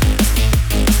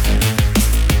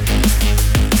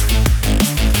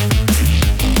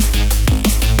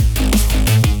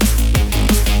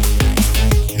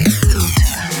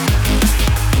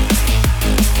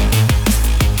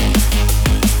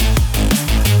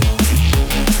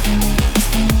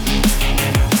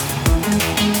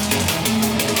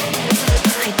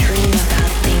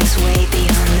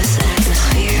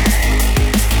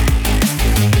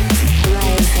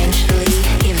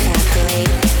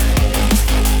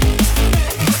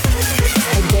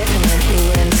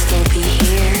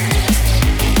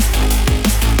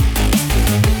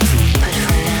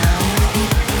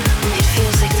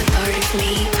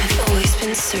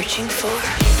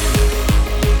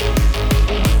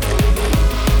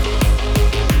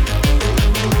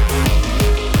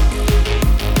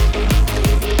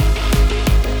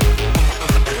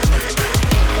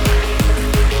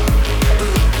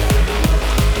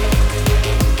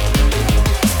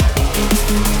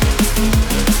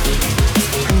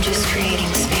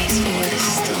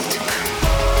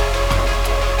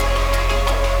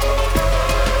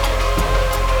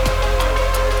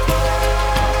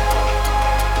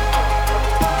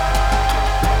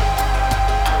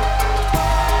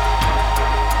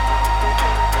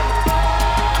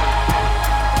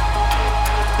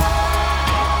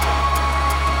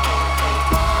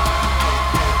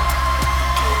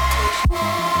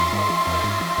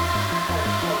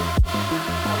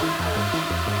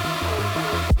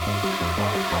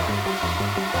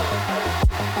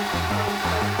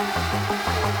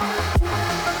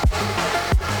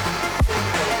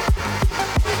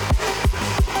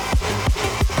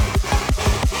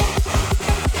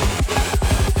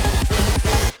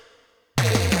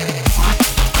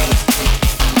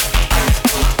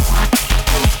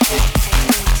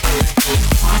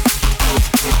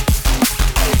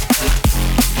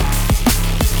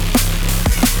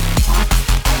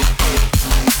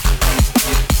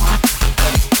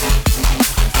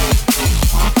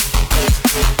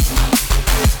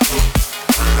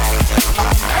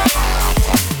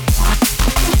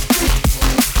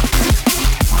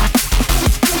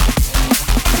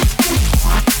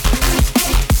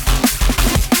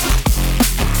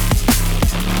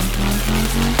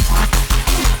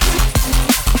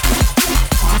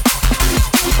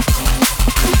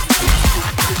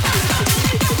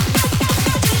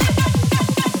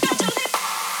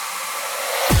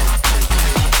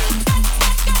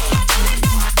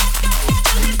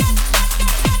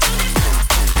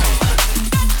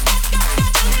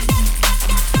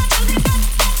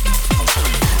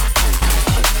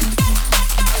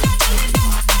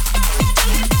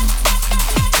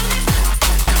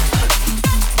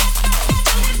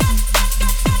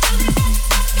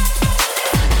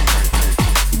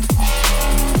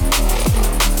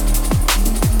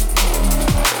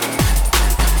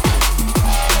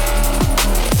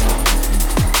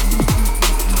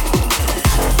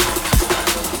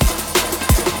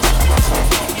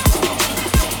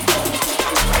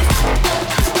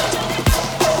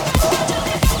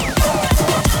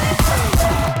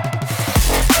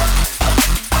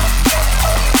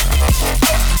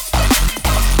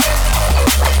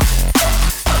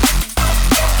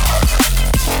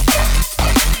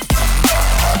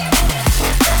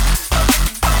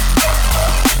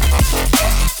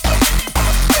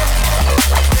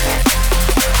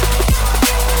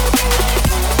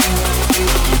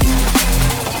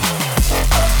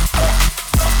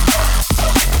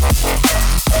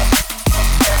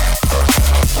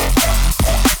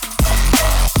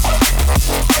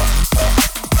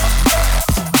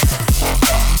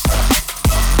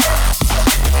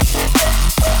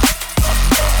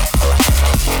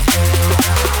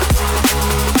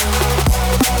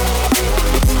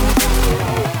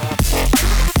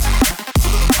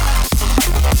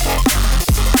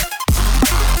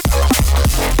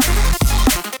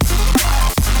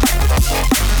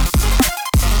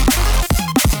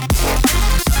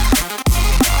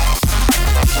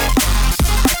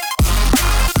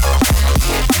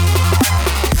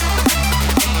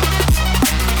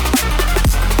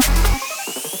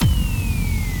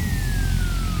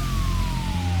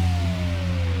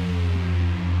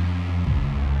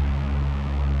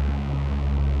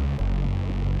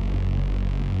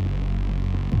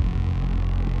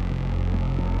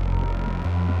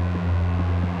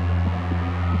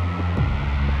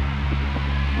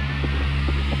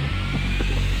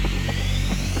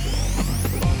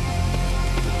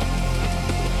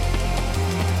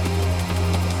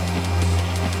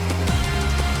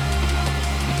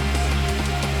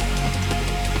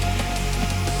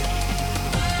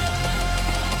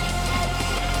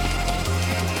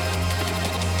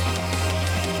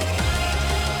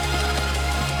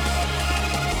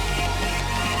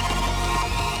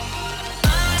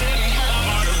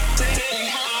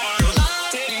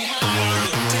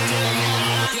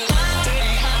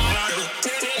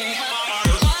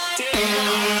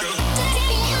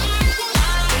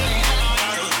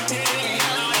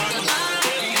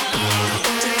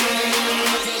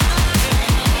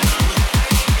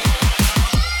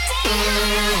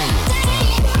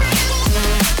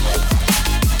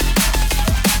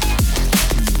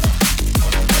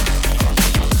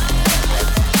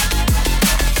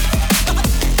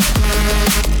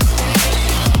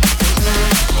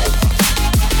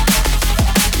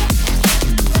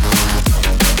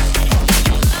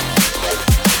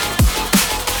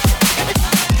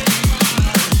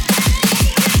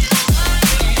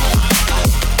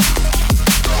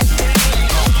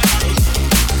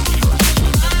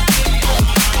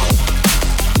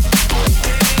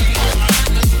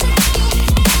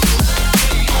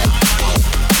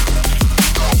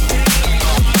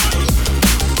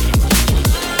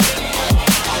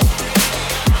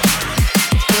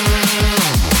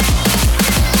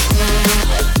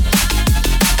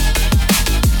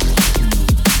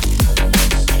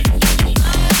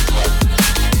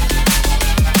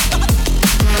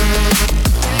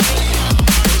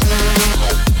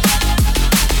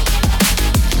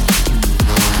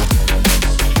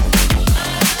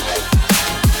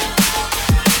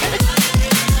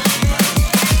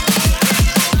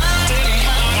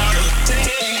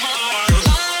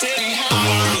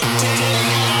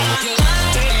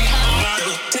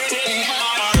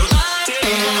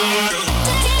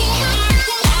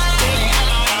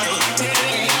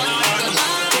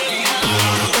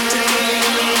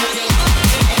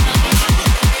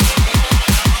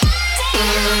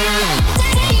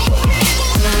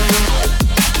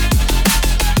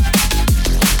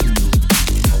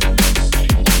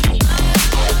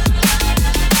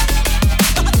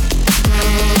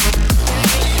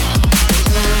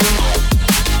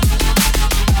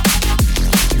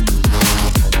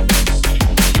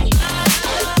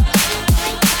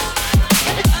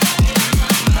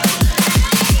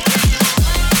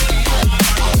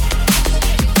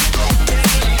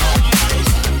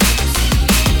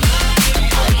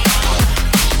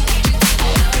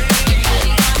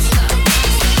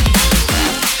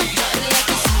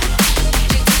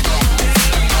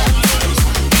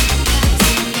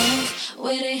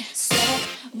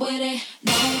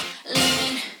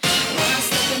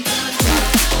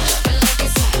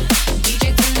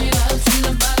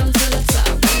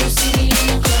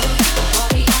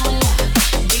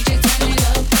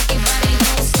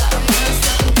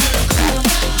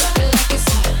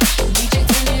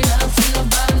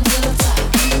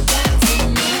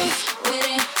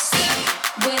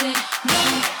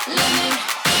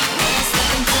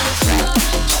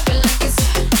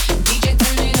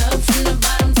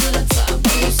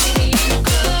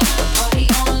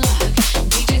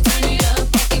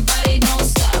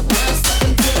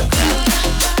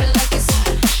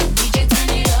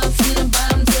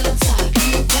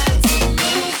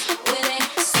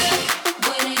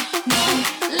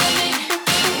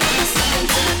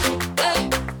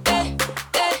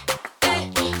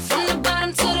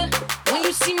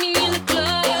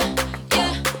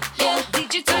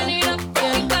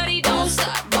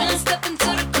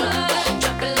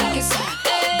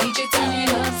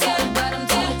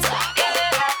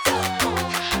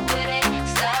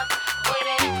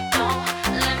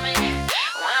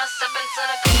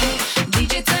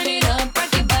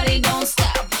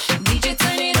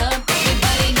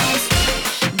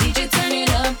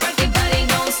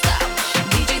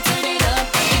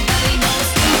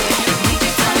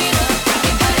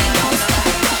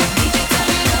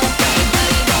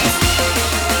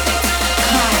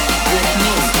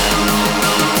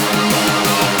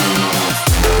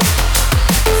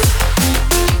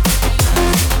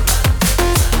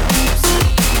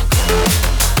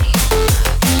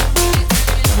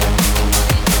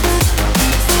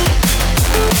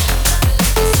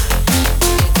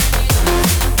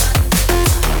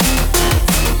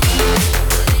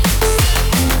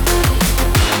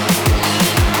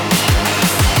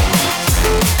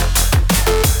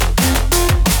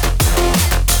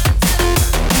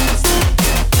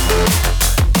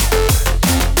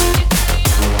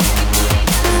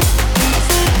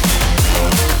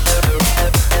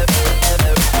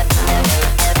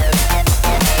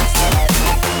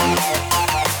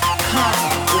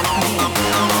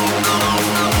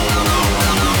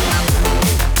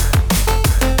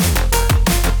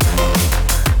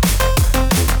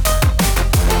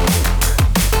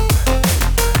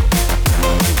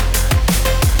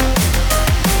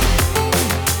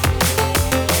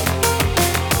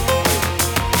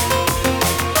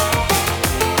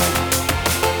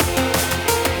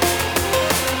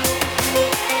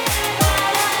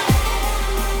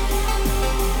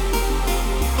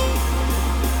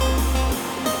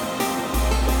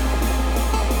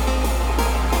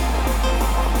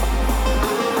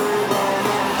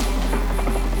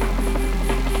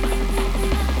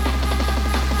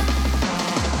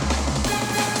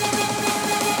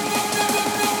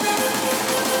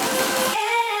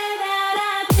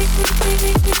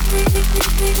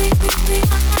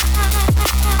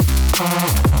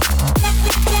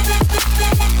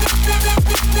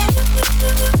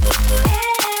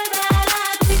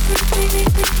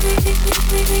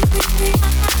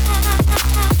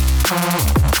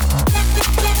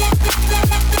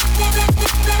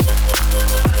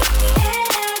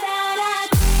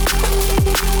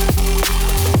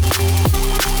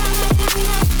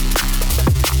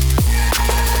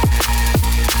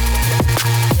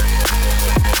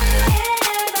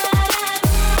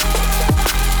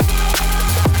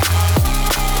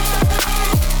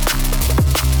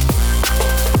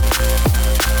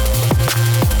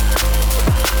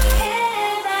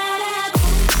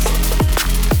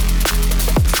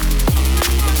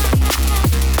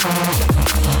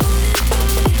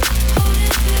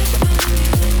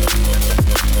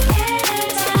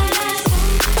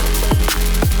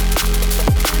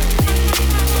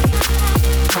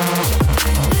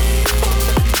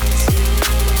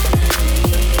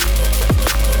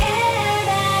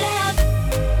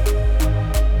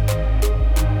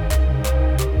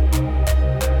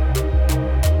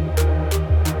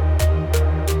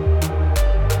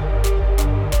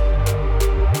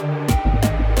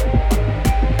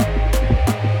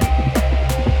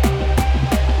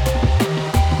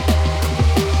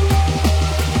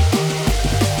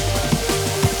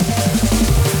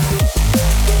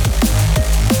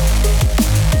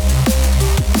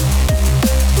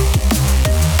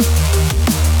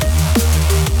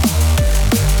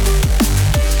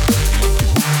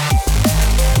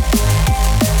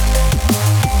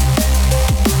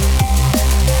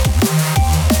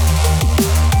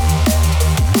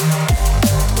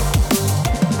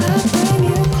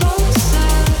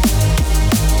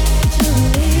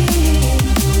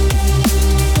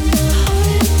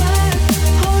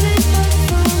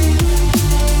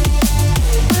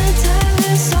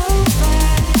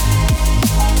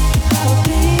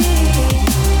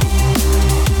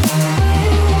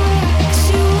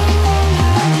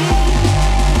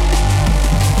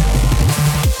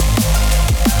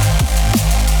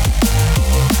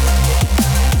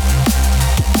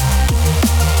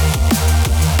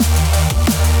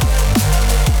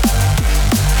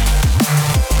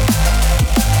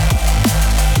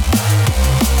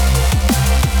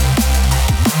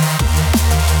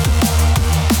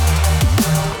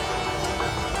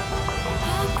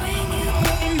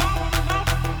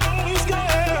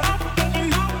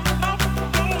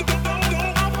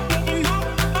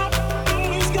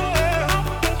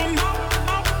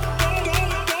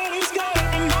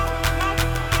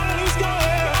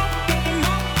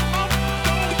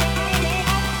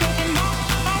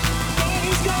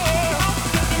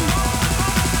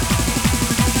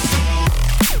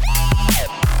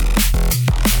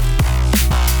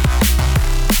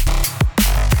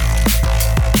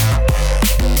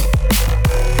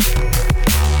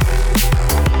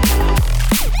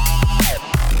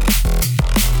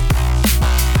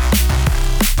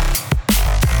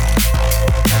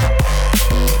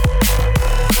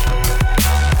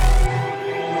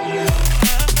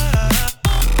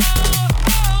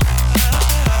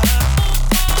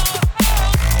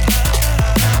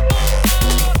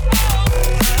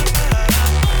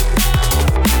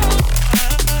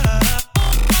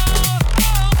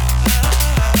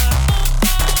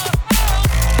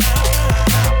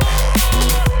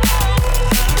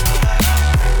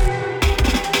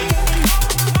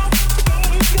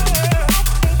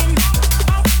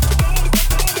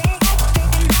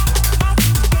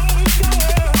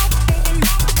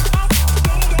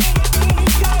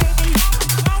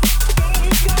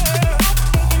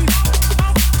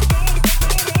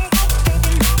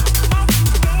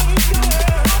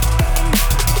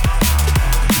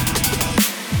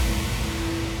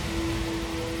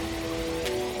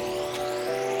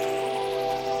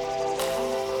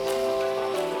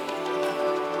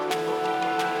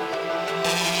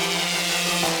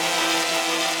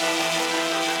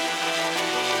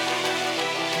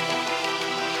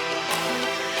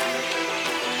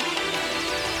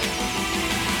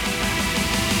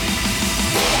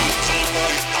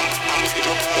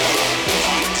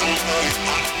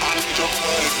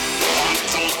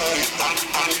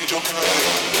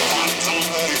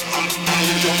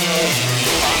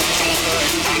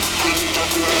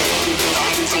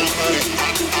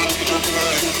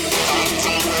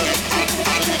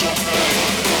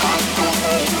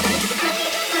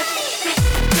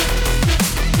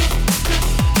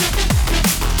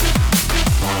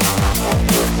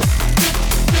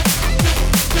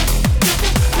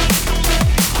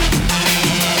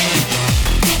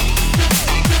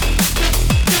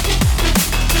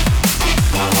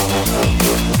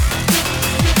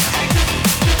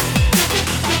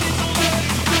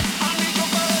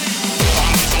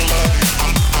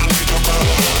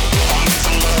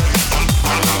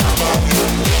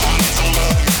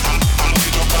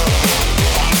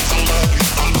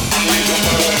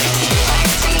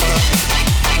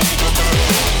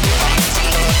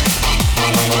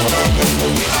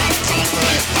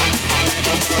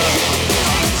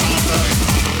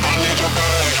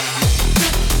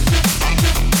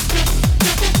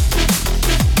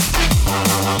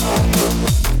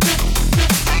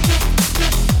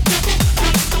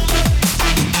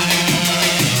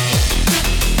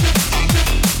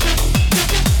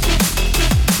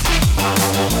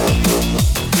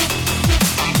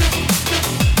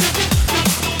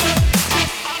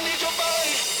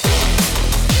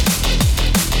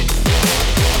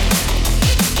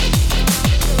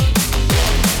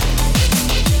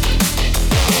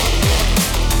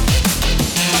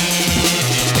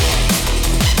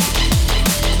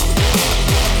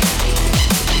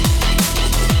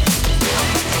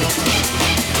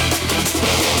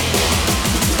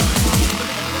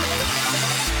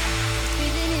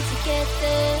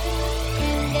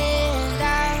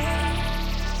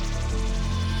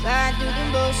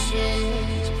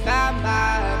 oceans, you found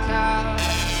my car.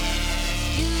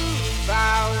 You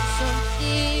found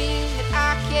something that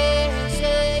I can't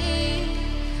say.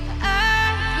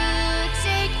 I would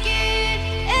take it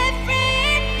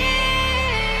every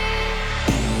day.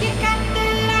 You got the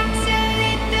locks and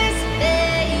leaders,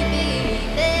 baby,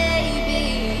 baby.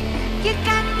 You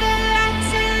got the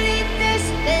locks and leaders,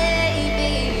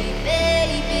 baby,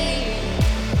 baby.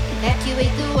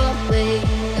 Evacuate the walkway,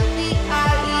 the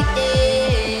reality.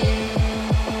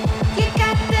 You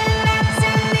got the locks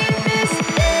and leaders,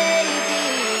 baby,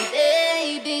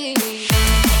 baby.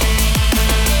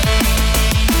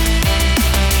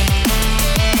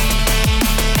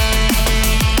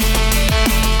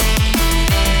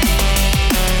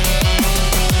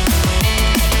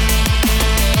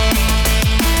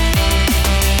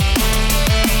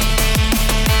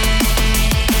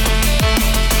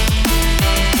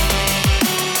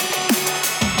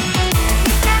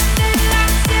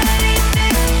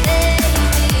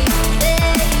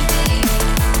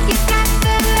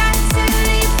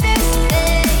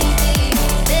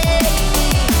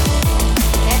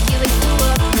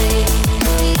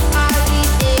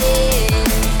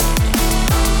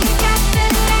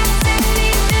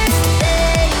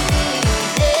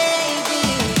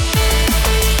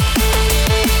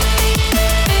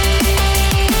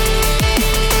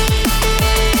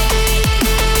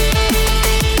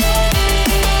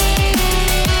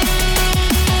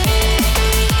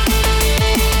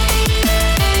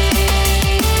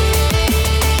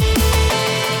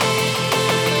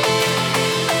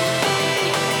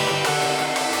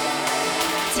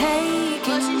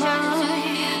 Taking my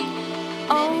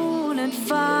own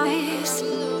advice,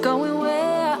 going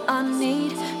where I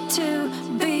need to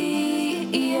be.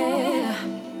 Yeah,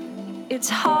 it's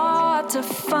hard to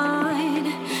find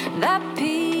that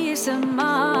peace of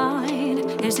mind.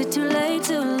 Is it too late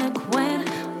to look when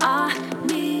I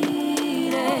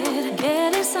need it?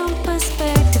 Getting some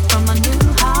perspective from a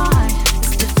new high.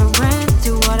 It's different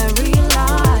to what I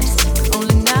realized.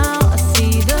 Only now I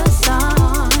see the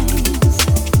signs.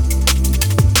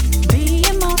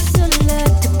 Being more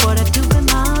selective, what I do in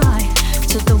my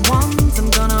to the ones I'm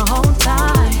gonna hold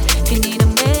tight. If you need a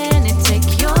minute, take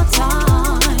your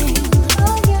time.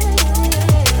 Oh yeah.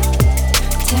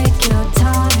 Take your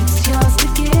time, it's yours to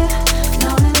give.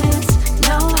 No limits,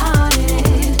 no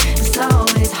hiding. It's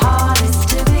always hardest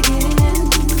to begin.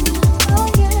 Oh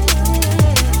yeah.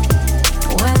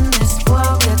 When this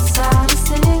world gets out of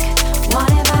sync,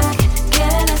 want it back,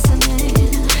 get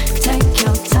listening. Take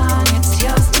your time, it's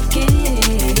yours to give.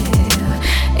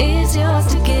 It's yours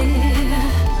to give.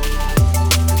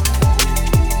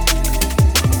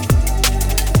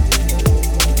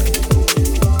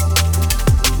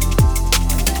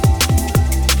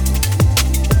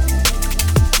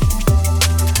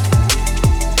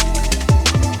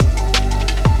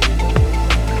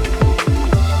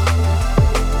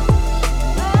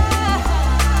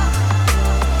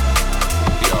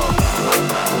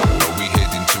 Are we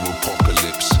heading to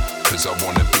apocalypse? Cause I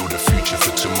wanna build a future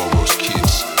for tomorrow's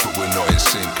kids. But we're not in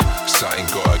sync, something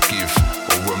gotta give.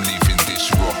 Or I'm leaving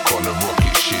this rock on a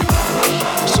rocket ship.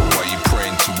 So why you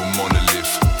praying to a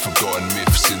monolith? Forgotten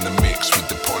myths in the mix with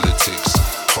the politics.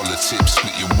 Politics,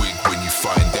 split your wig when you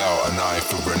find out. An eye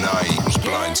for an eye equals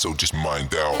blind, so just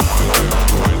mind out.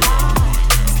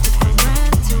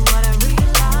 Different to what I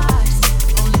realized.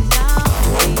 Only now I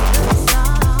see the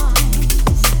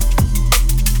signs.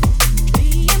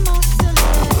 Being more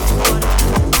selective, what I do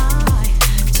in my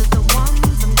to the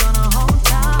ones I'm gonna hold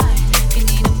tight. If you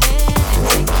need a minute,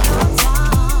 take your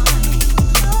time.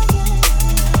 Oh yeah.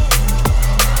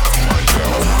 Take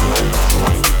your time.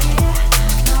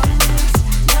 No limits,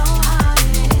 no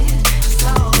hiding. It's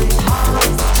always hard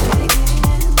to begin.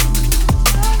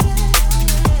 Oh yeah.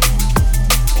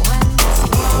 When this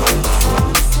world is out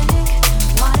of sync,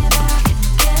 want it back,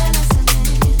 get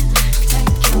listening.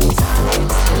 Take your time.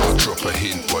 I'll drop a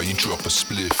hint while you drop a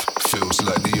spliff. Feels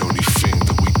like the only thing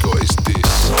that we got is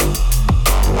this.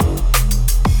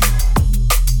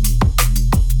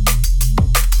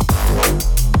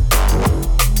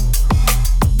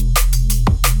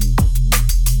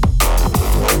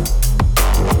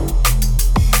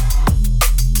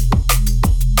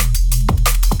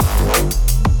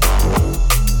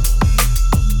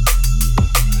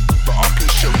 But I can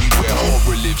show you where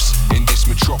horror lives. In this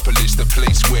metropolis, the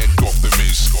place where Gotham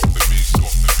is.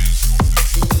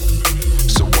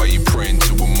 So why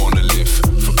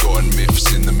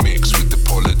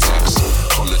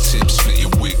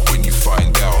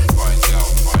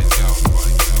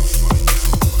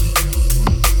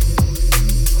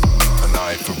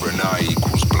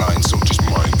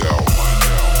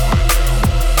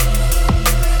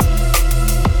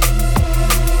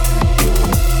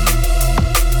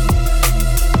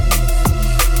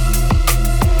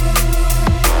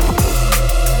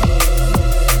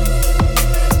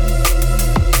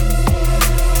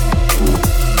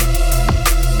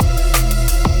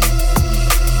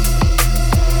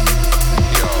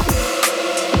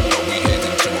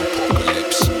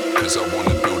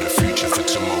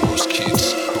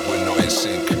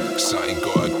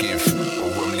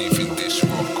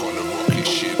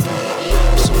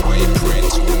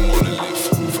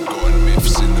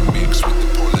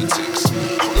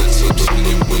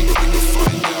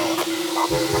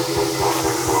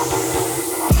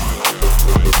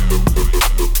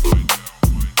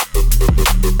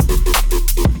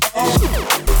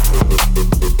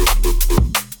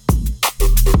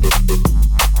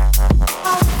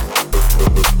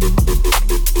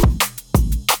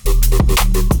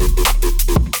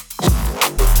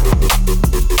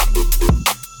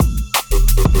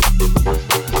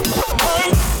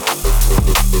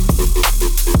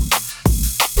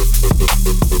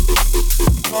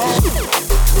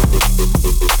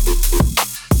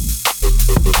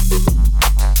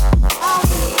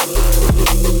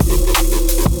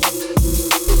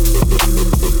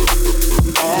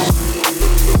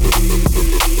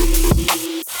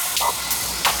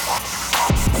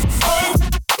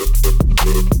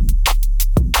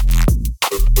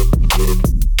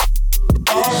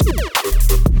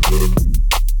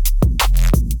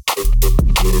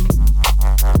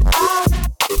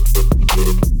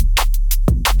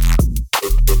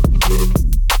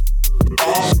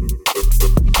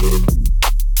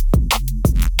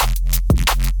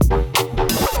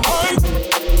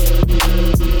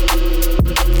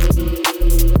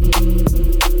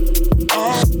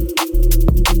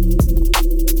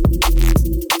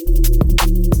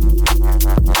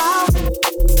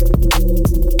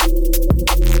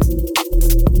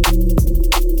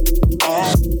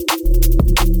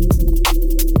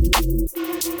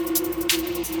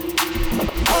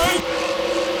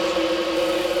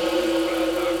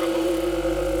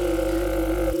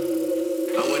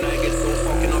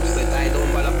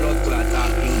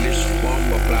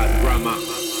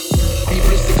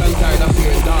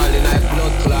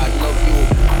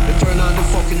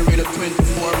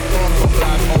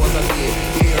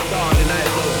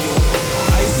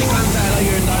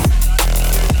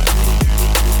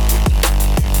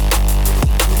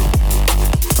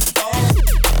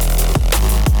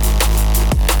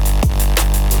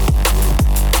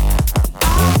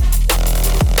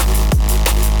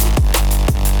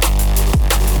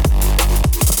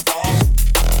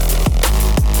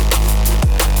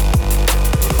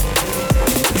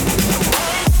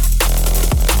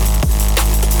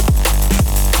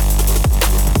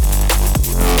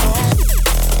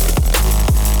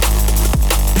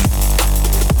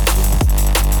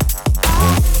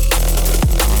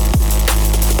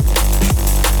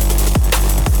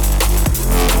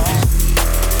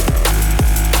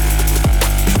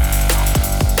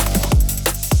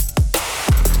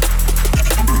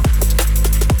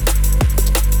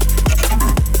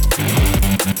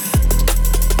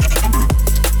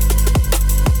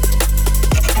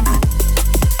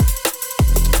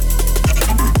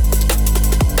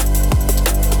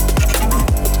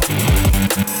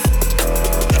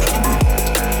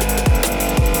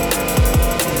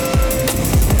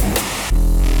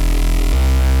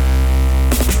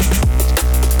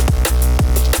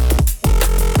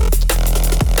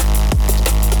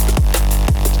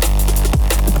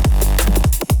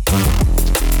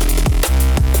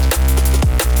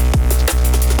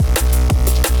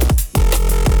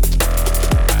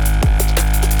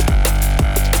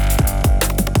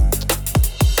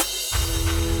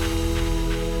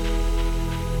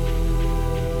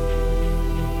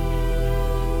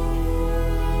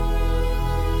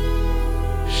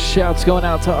shouts going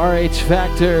out to RH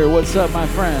Factor. What's up, my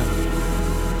friend?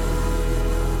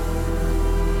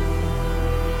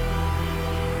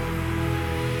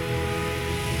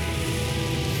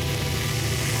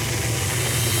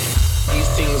 These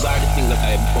things are the things that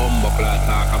I bumbuckler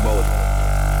talk about.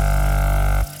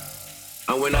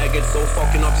 And when I get so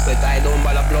fucking upset, I don't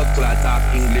bother blood clot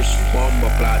talk English,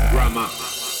 bumbuckler grammar.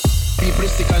 People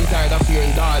sick and tired of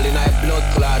hearing darling, I blood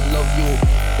clot love you.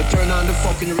 You turn on the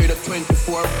fucking radio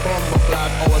 24 bumbuckler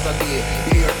hours a day.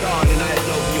 You hear darling, I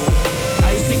love you.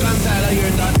 I sick and tired of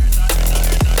hearing that.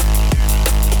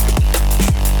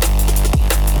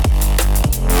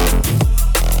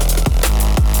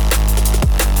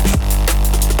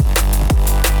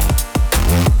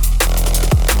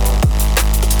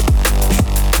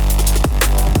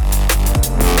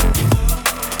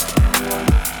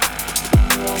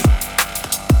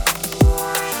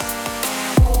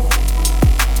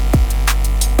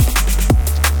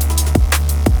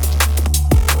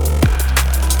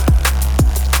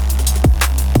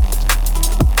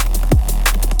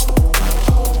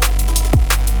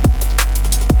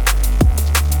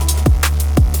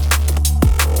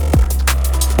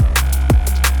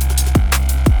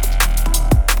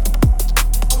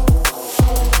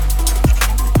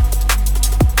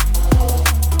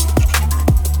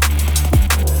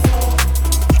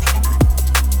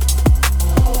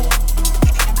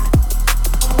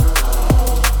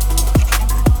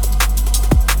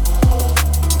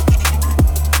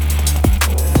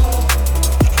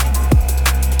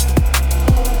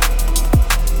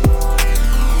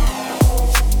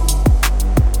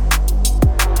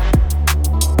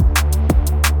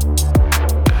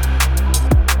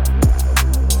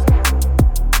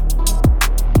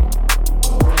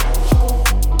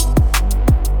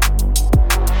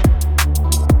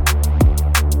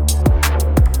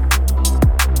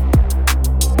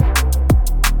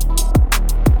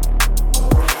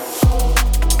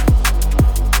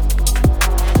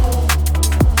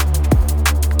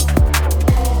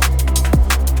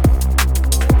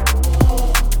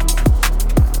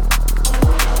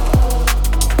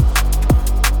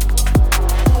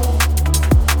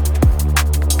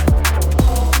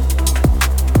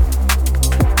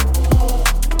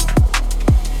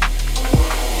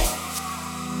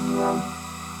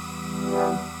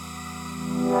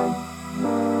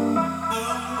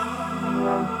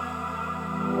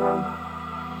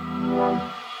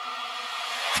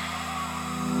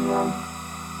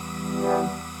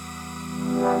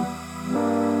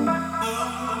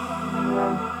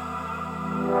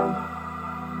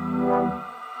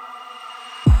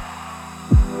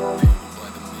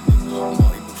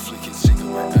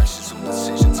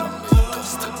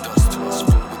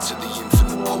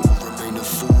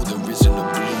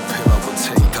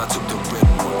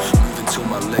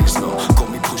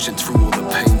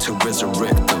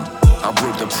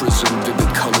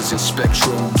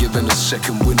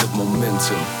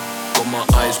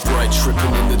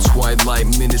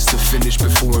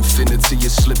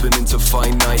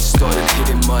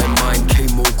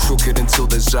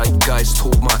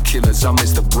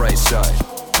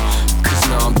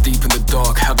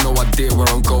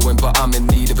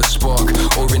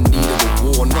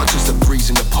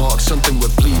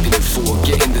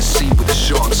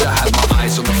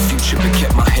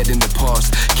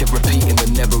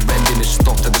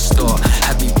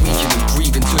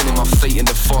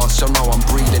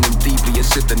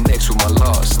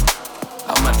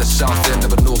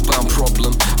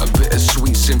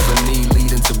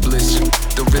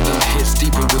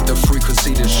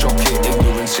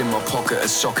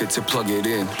 To plug it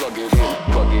in, plug it in,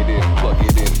 plug it in, plug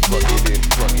it in, plug it in,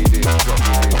 plug it in, plug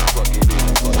it in, plug it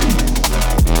in,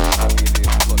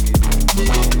 plug it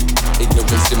in.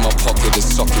 Ignorance in my pocket, a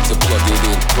socket to plug it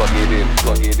in, plug it in,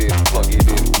 plug it in, plug it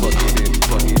in, plug it in, plug it in,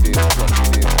 plug it in, plug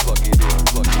it in, plug it in, plug it in, plug it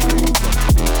in,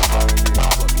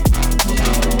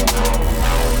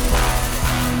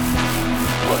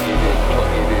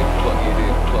 plug it in, plug it in,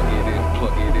 plug it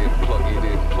in, plug it in, plug it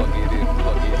in, plug it in, plug it in, plug it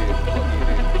in.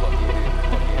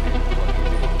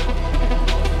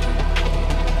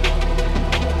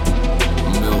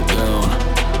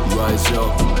 Rise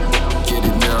up, get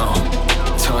it now,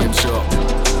 time's up,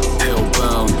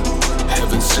 hellbound,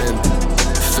 heaven sent,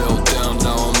 fell down,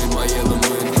 now I'm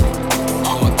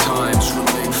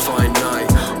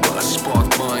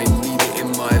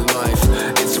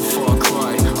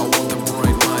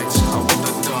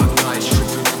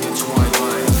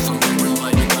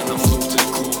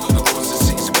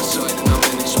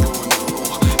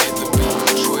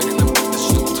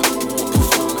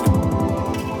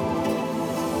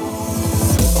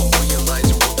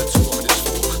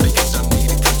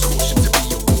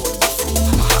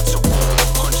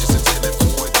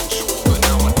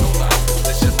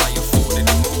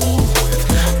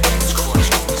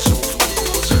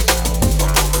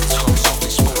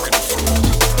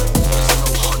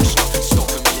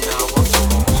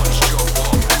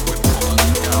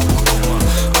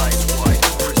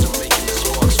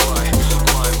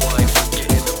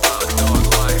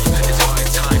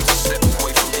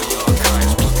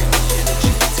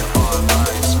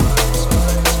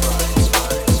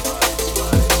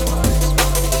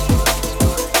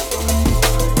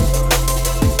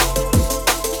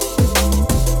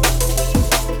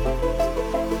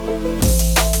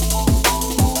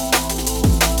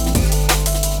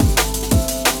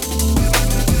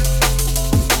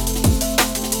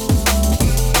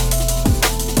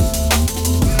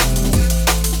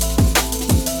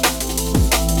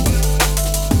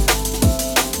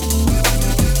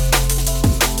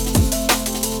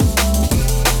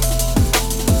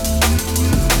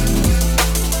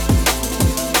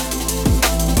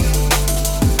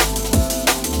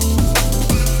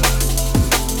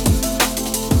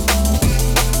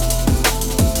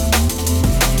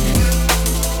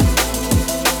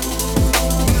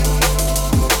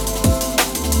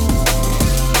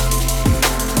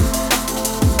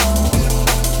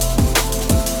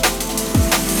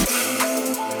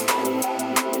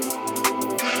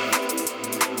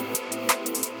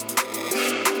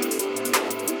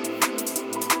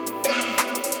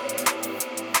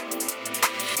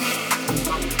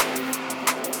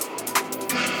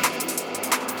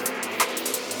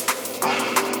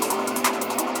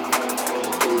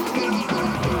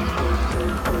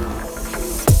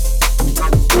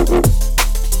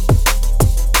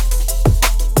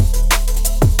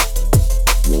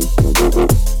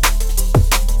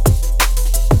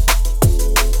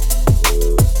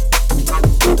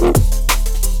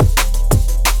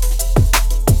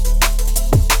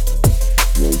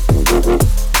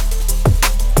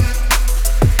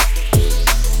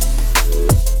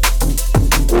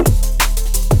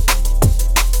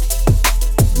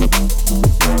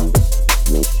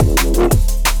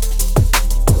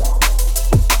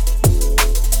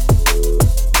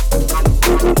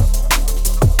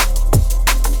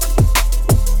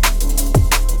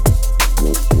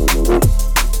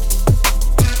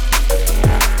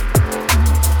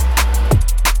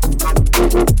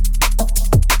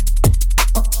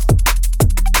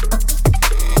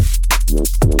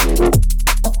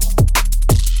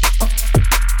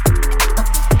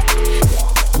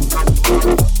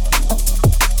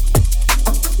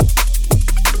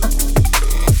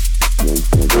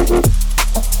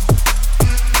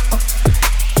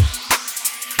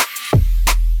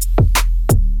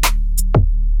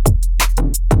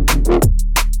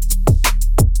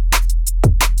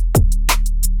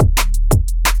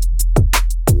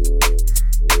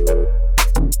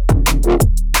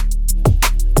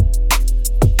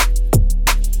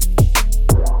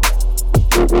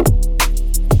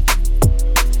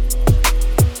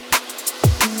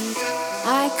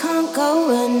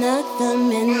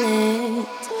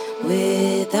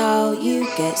how you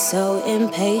get so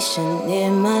impatient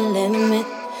near my limit.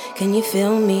 Can you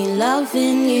feel me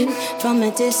loving you from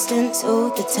a distance all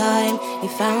the time? You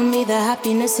found me the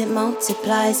happiness, it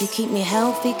multiplies. You keep me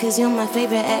healthy cause you're my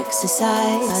favorite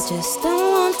exercise. I just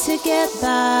don't want to get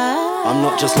by. I'm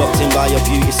not just locked in by your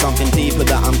beauty, something deeper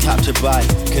that I'm captured by.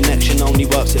 Connection only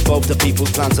works if both the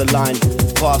people's plans align.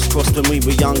 Paths crossed when we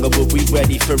were younger, were we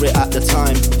ready for it at the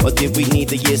time? Or did we need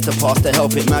the years to pass to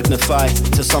help it magnify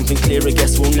to something clearer?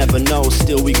 Guess we'll never know.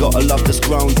 Still we got a love that's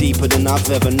grown deeper than I've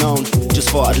ever known. Just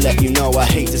thought I'd let you know I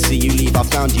hate to see you leave. I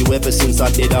found you ever since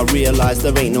I did. I realized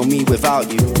there ain't no me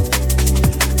without you.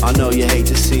 I know you hate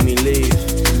to see me leave.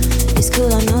 It's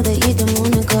cool, I know that you don't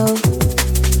wanna go,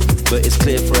 but it's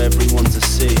clear for everyone to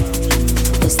see.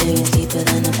 this thing is deeper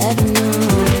than I've ever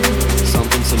known.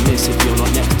 Something to miss if you're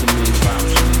not next to me.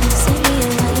 See me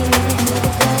and why you never feel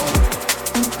the glow.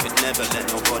 Could never let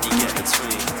nobody get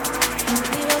between.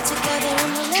 We roll together and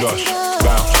we'll let Josh, it go.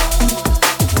 bounce.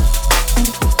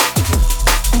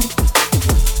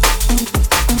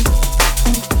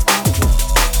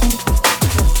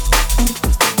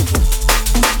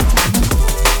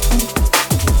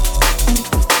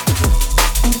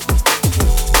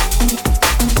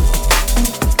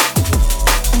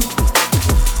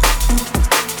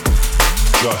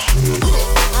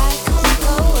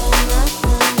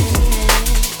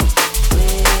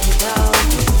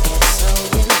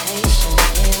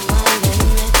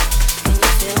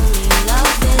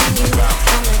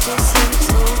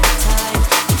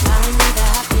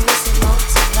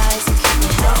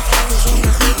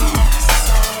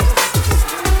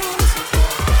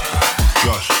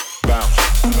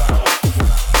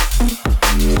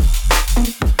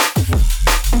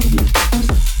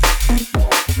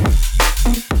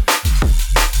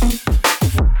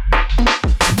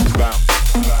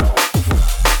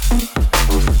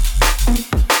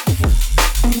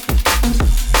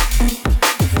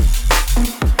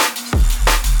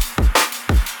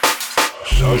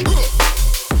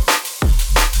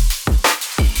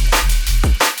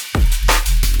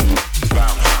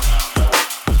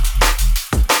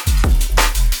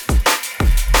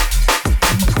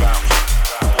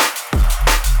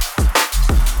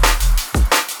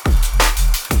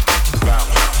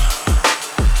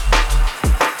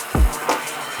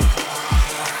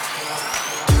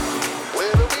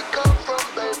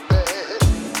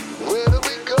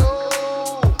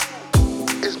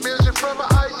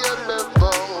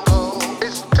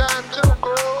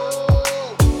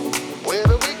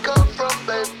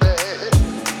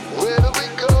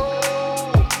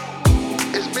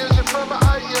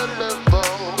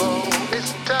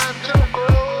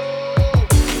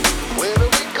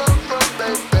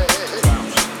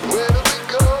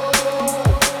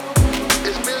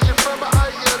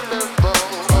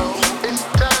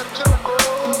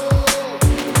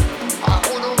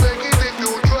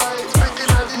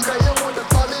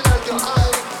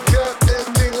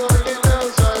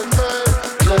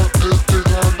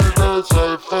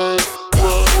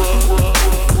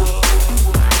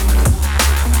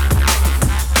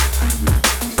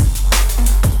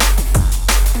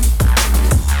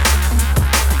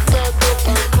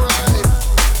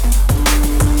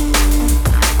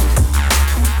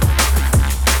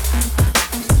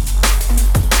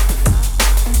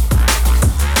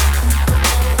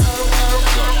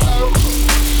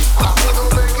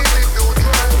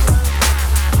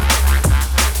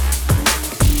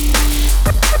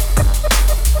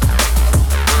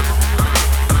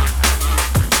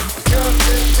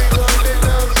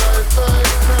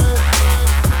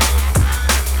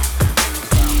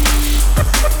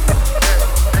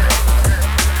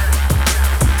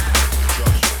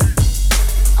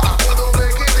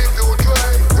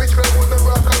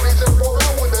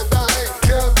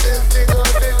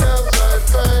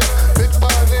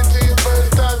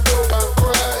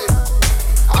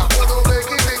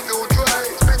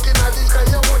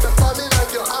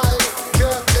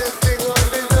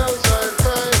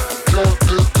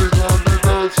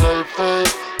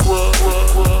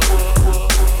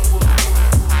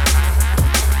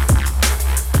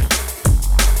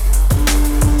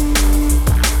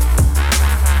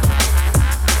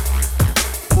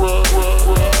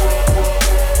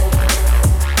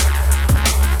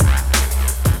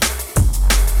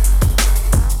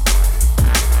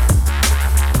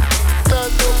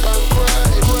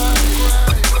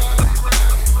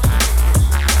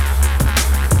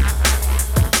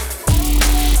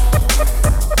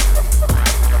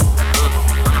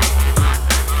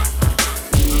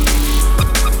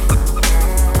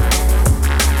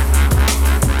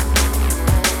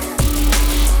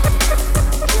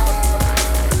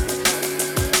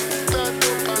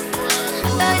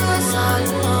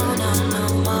 all alone, not no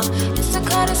more. Used to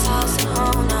call this house at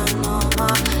home, not no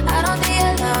more. I don't need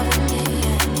your love with me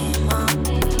anymore.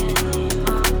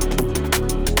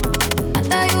 I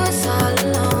thought you was all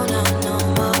alone, not no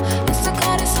more. Used to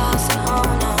call this house at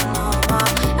home, not no more.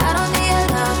 I don't need your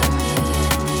love with me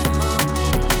anymore.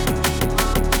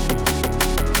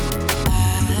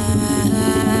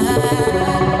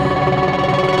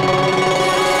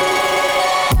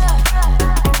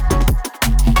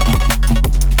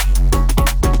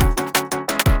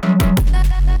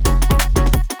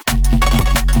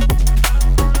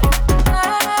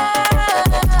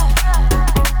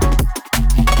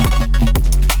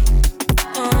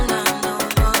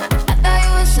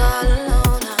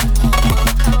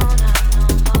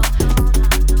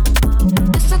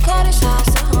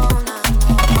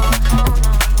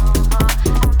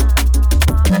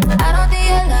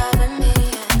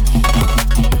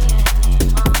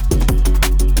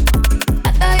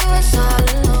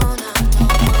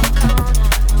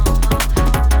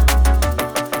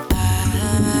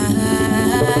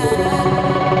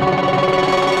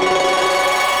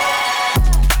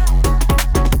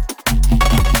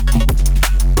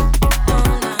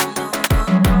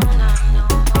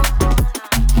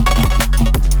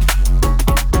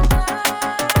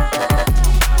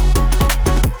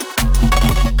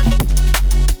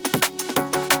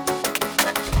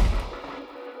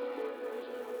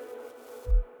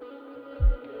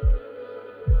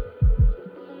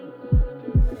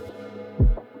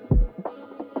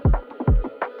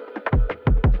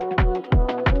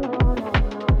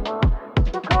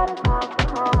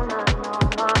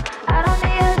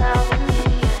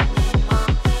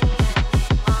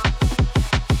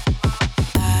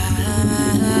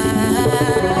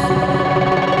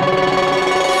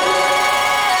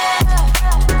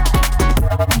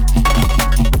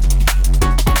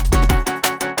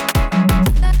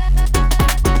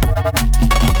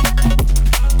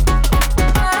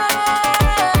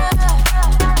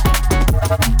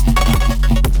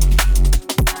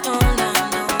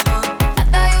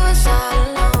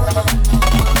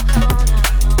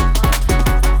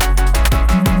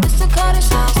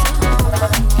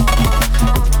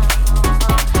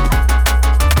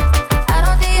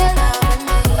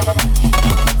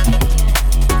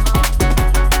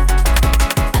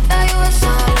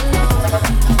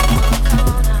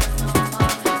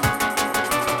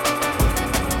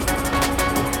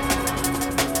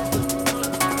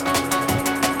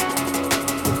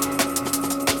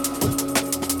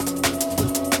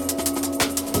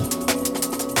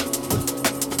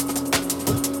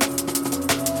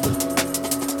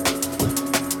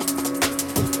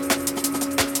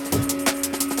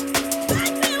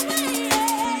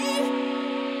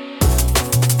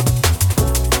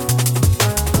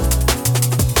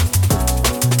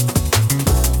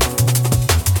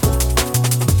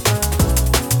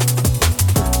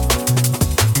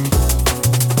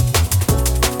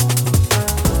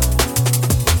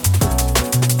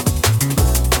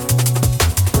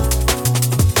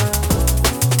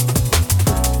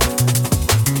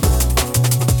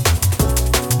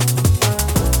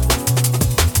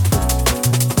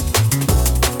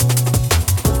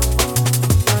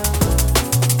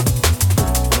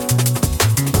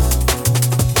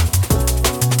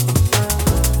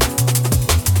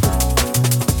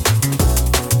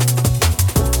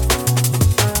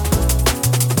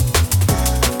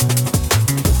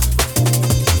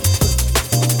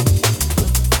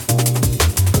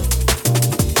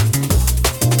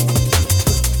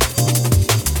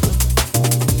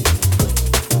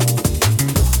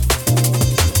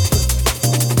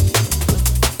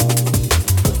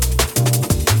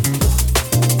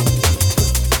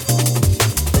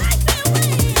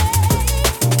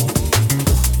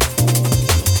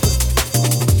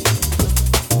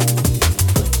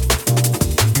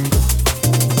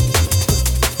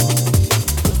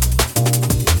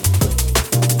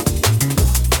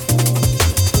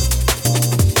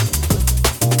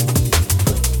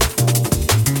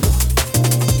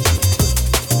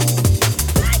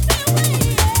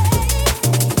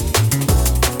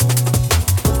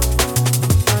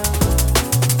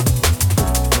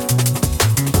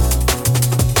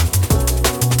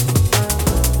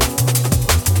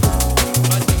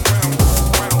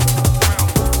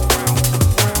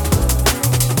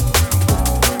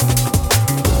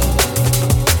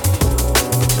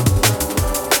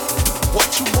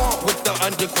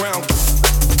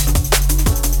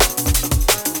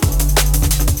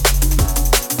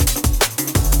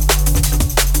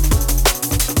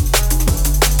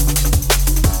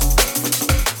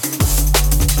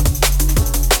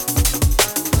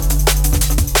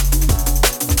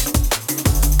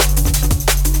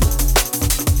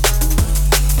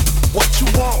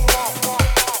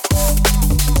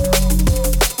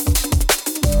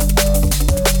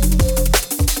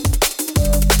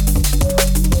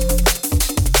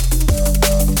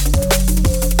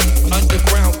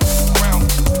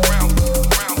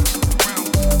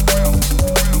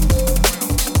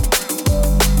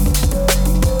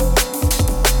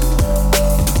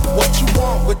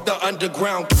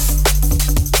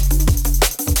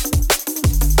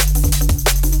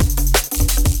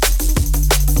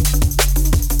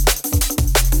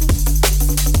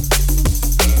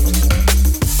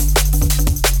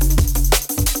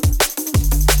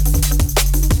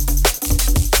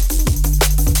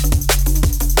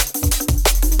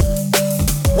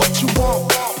 what you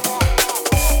want.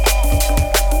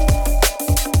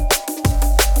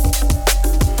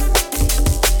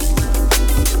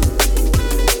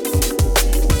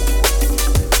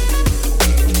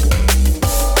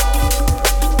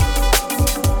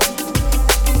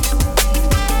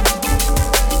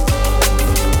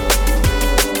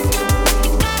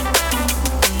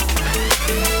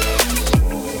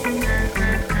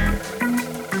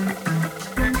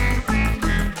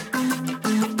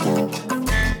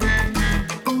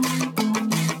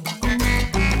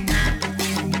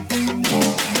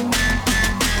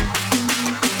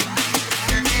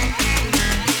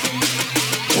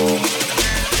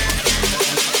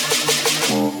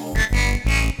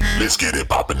 Let's get it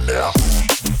poppin' now.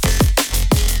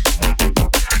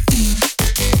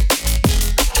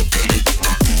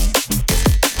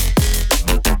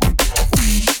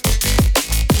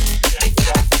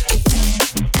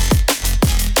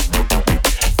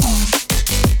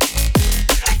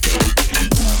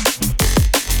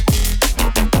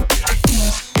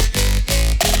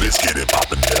 Let's get it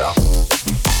poppin' now.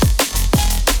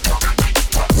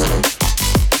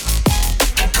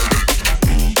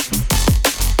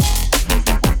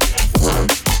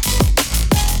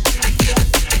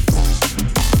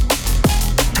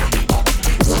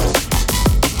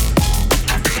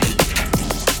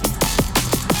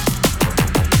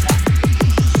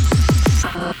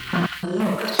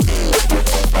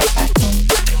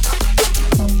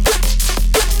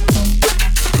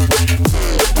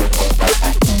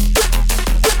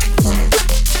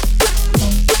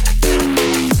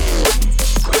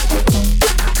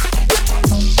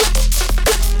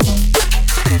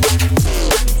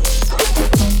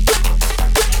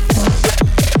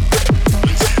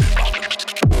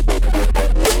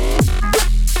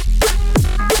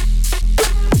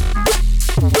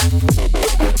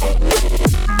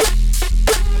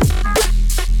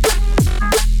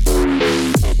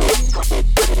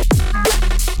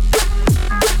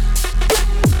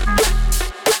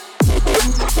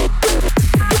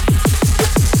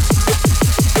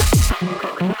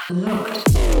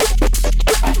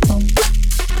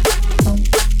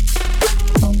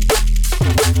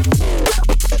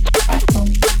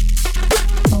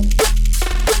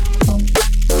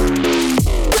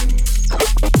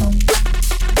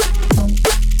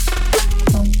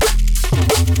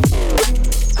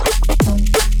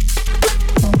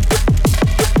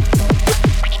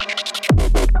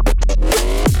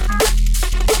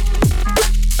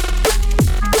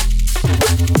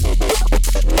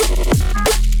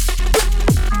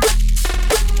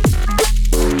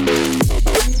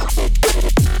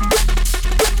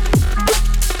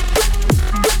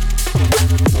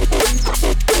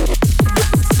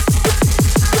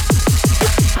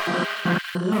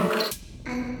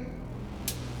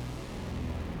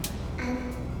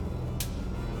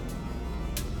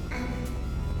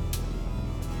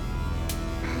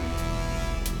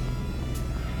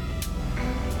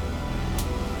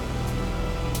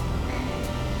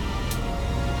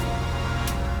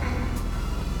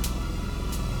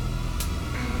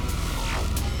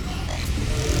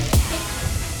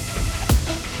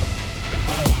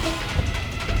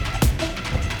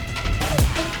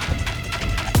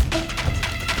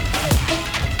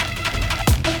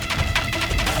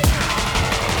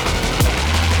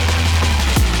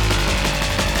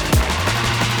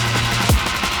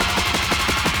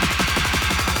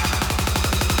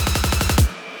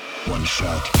 One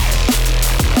shot.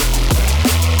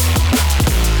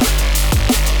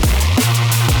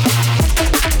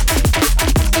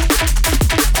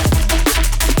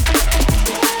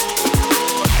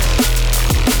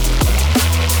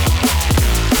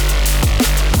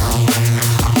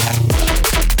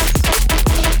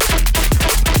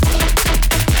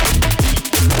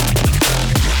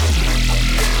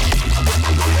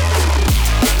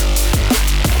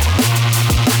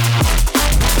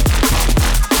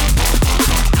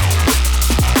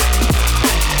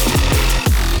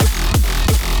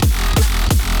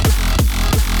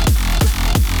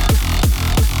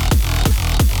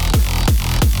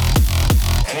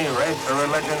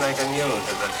 religion they can use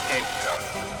as a scapegoat.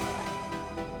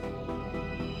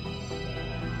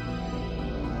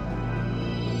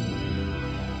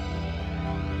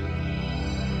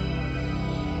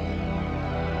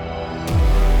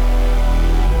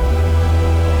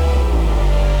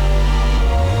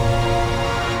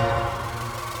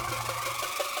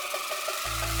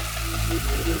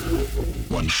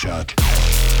 One shot.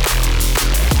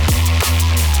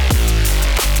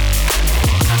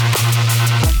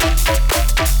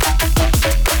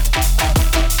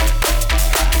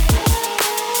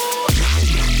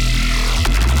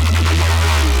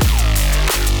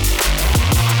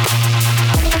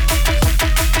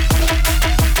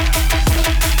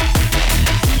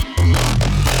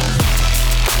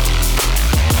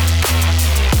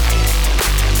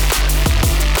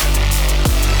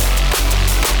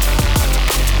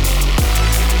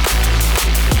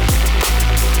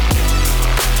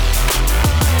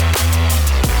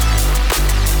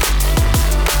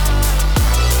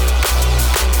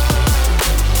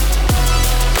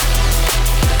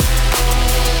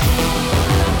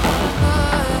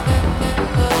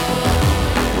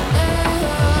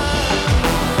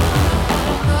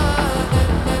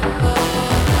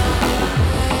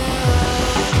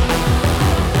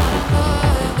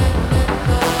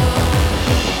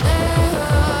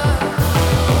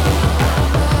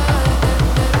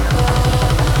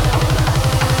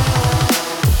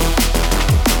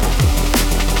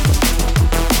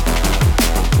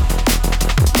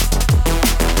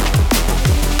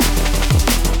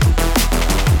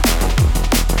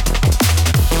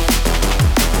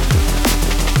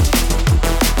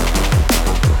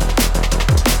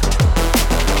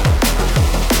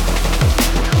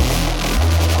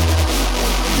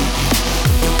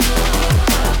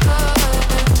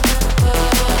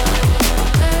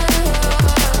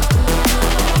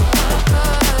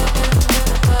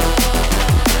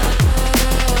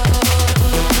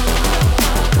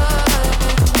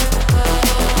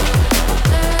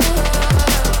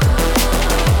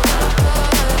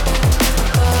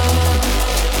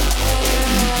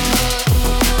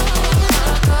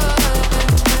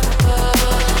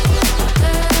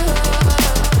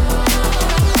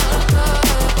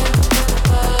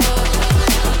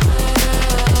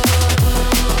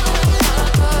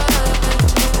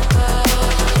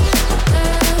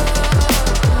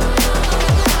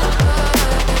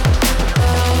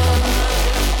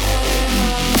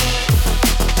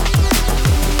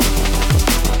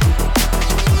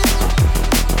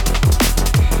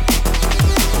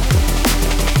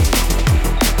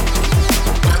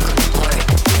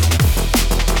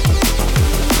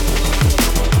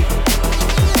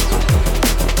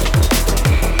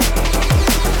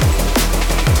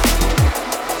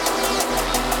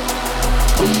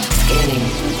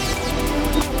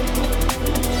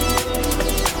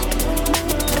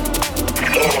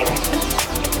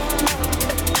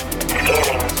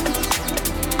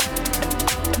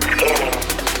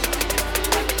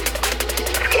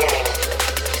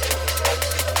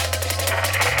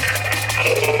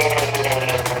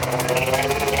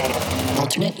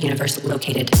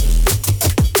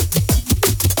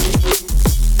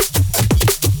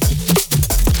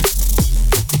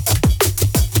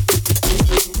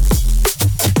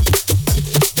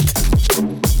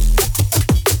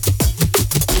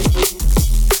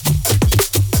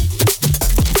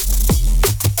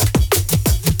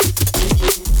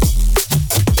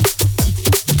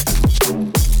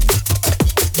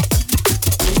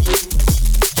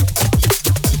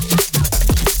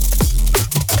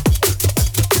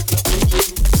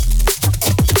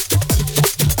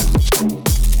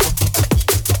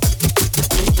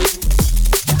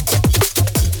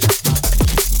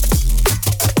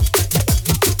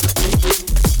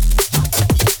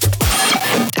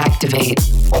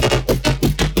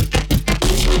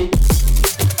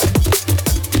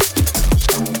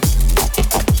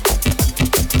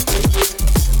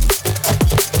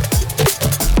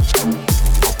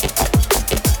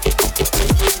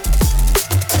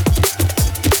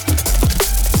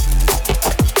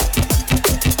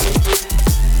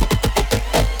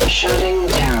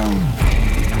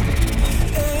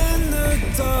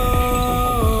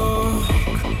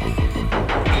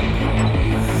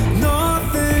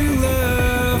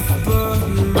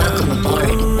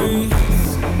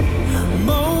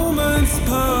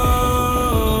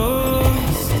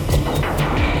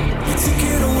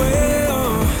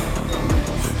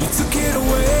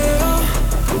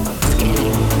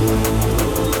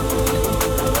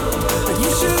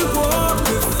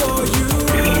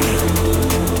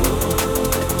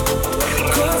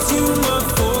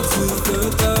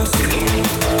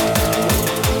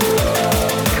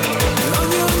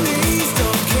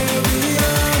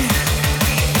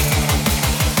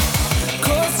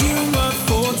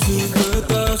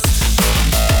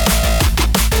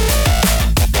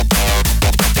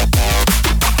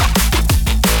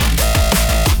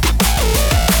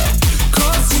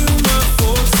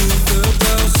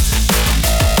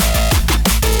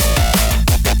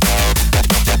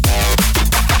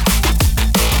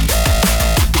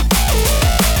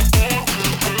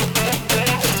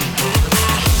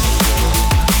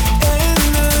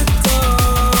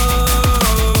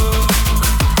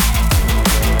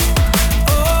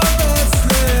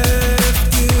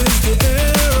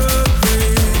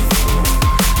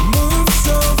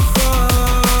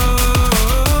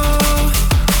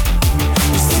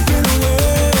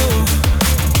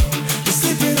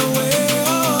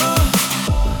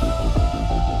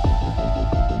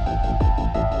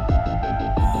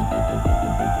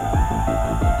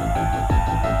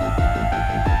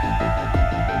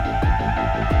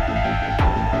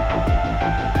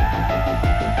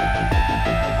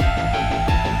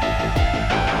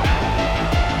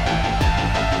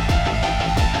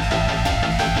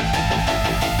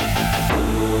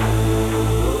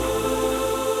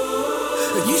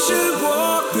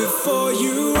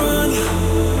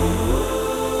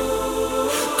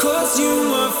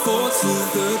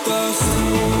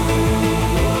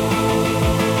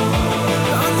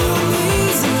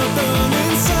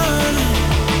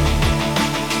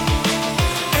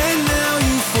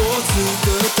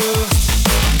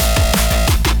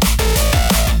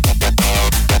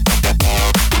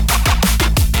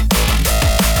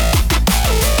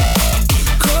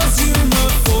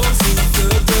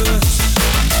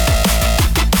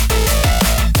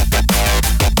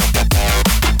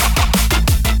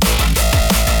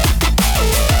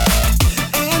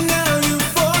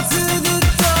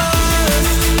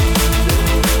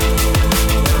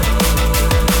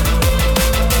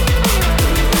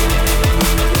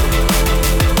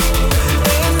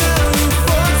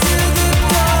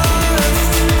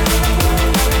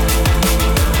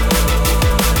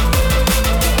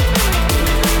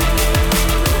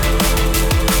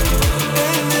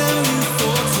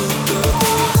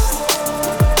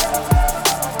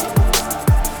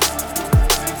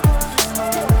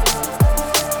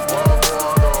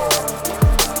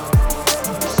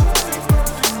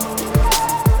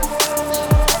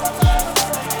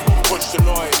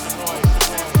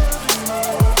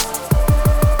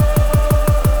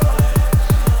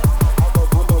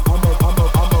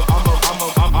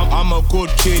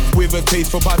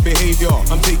 taste for bad behavior.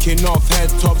 I'm taking off head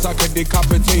tops like a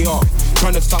decapitator.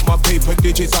 Trying to stack my paper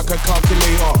digits like a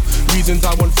calculator. Reasons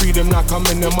I want freedom like I'm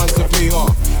an emancipator.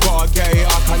 Gotta get it,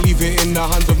 I can't leave it in the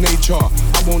hands of nature.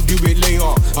 I won't do it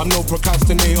later, I'm no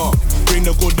procrastinator. Bring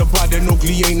the good, the bad and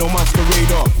ugly, ain't no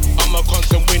masquerader. I'm a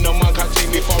constant winner, man can't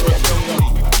take me for a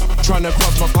failure. Trying to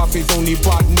cross my path is only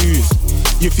bad news.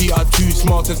 Your feet are too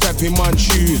small to step in man's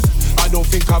shoes. I don't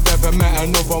think I've ever met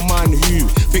another man who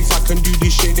thinks I can do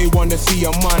this shit, they wanna see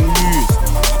a man lose.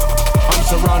 I'm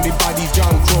surrounded by these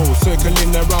young trolls,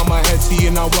 circling around my head,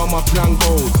 seeing how well my plan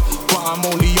goes. But I'm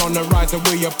only on the rise the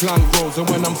way your plant grows. And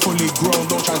when I'm fully grown,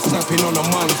 don't try stepping on a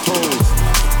man's toes.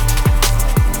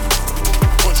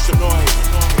 What's the noise?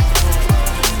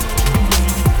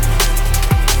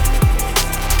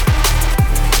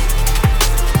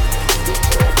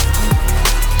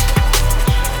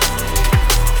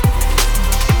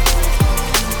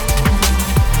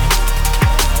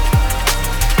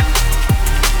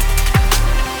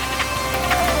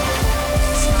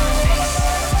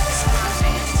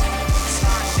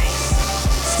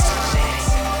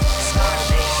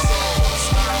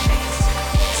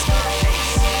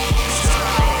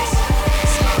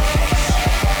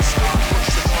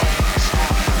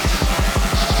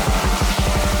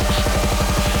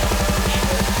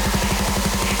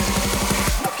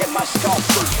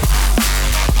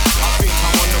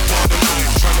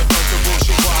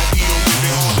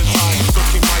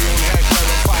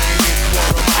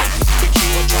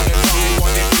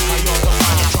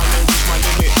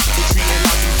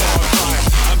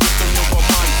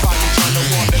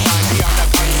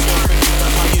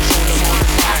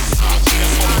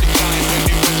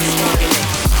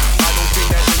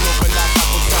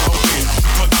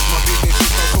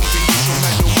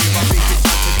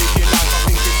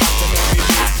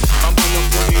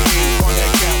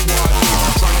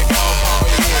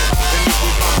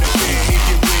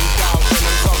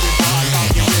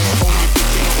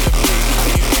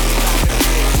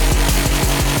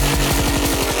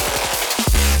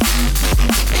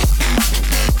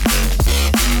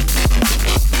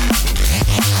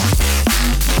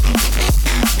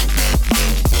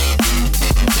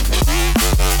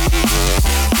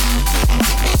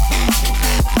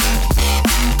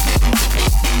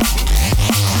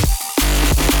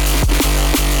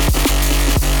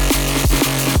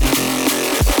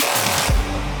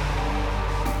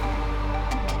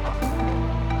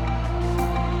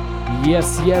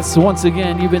 Yes, once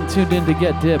again, you've been tuned in to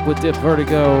Get Dip with Dip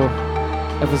Vertigo,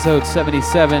 episode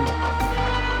 77.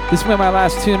 This will be my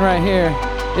last tune right here.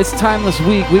 It's Timeless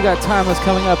Week. We got Timeless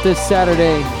coming up this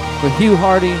Saturday with Hugh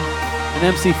Hardy and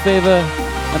MC Fava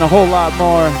and a whole lot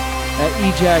more at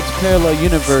EJAC's Parallel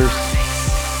Universe.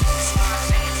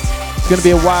 It's going to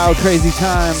be a wild, crazy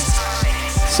time.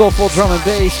 Soulful drum and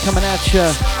bass coming at you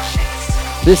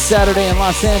this Saturday in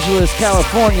Los Angeles,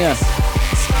 California.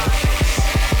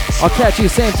 I'll catch you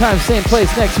same time, same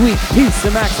place next week. Peace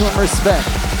and maximum respect.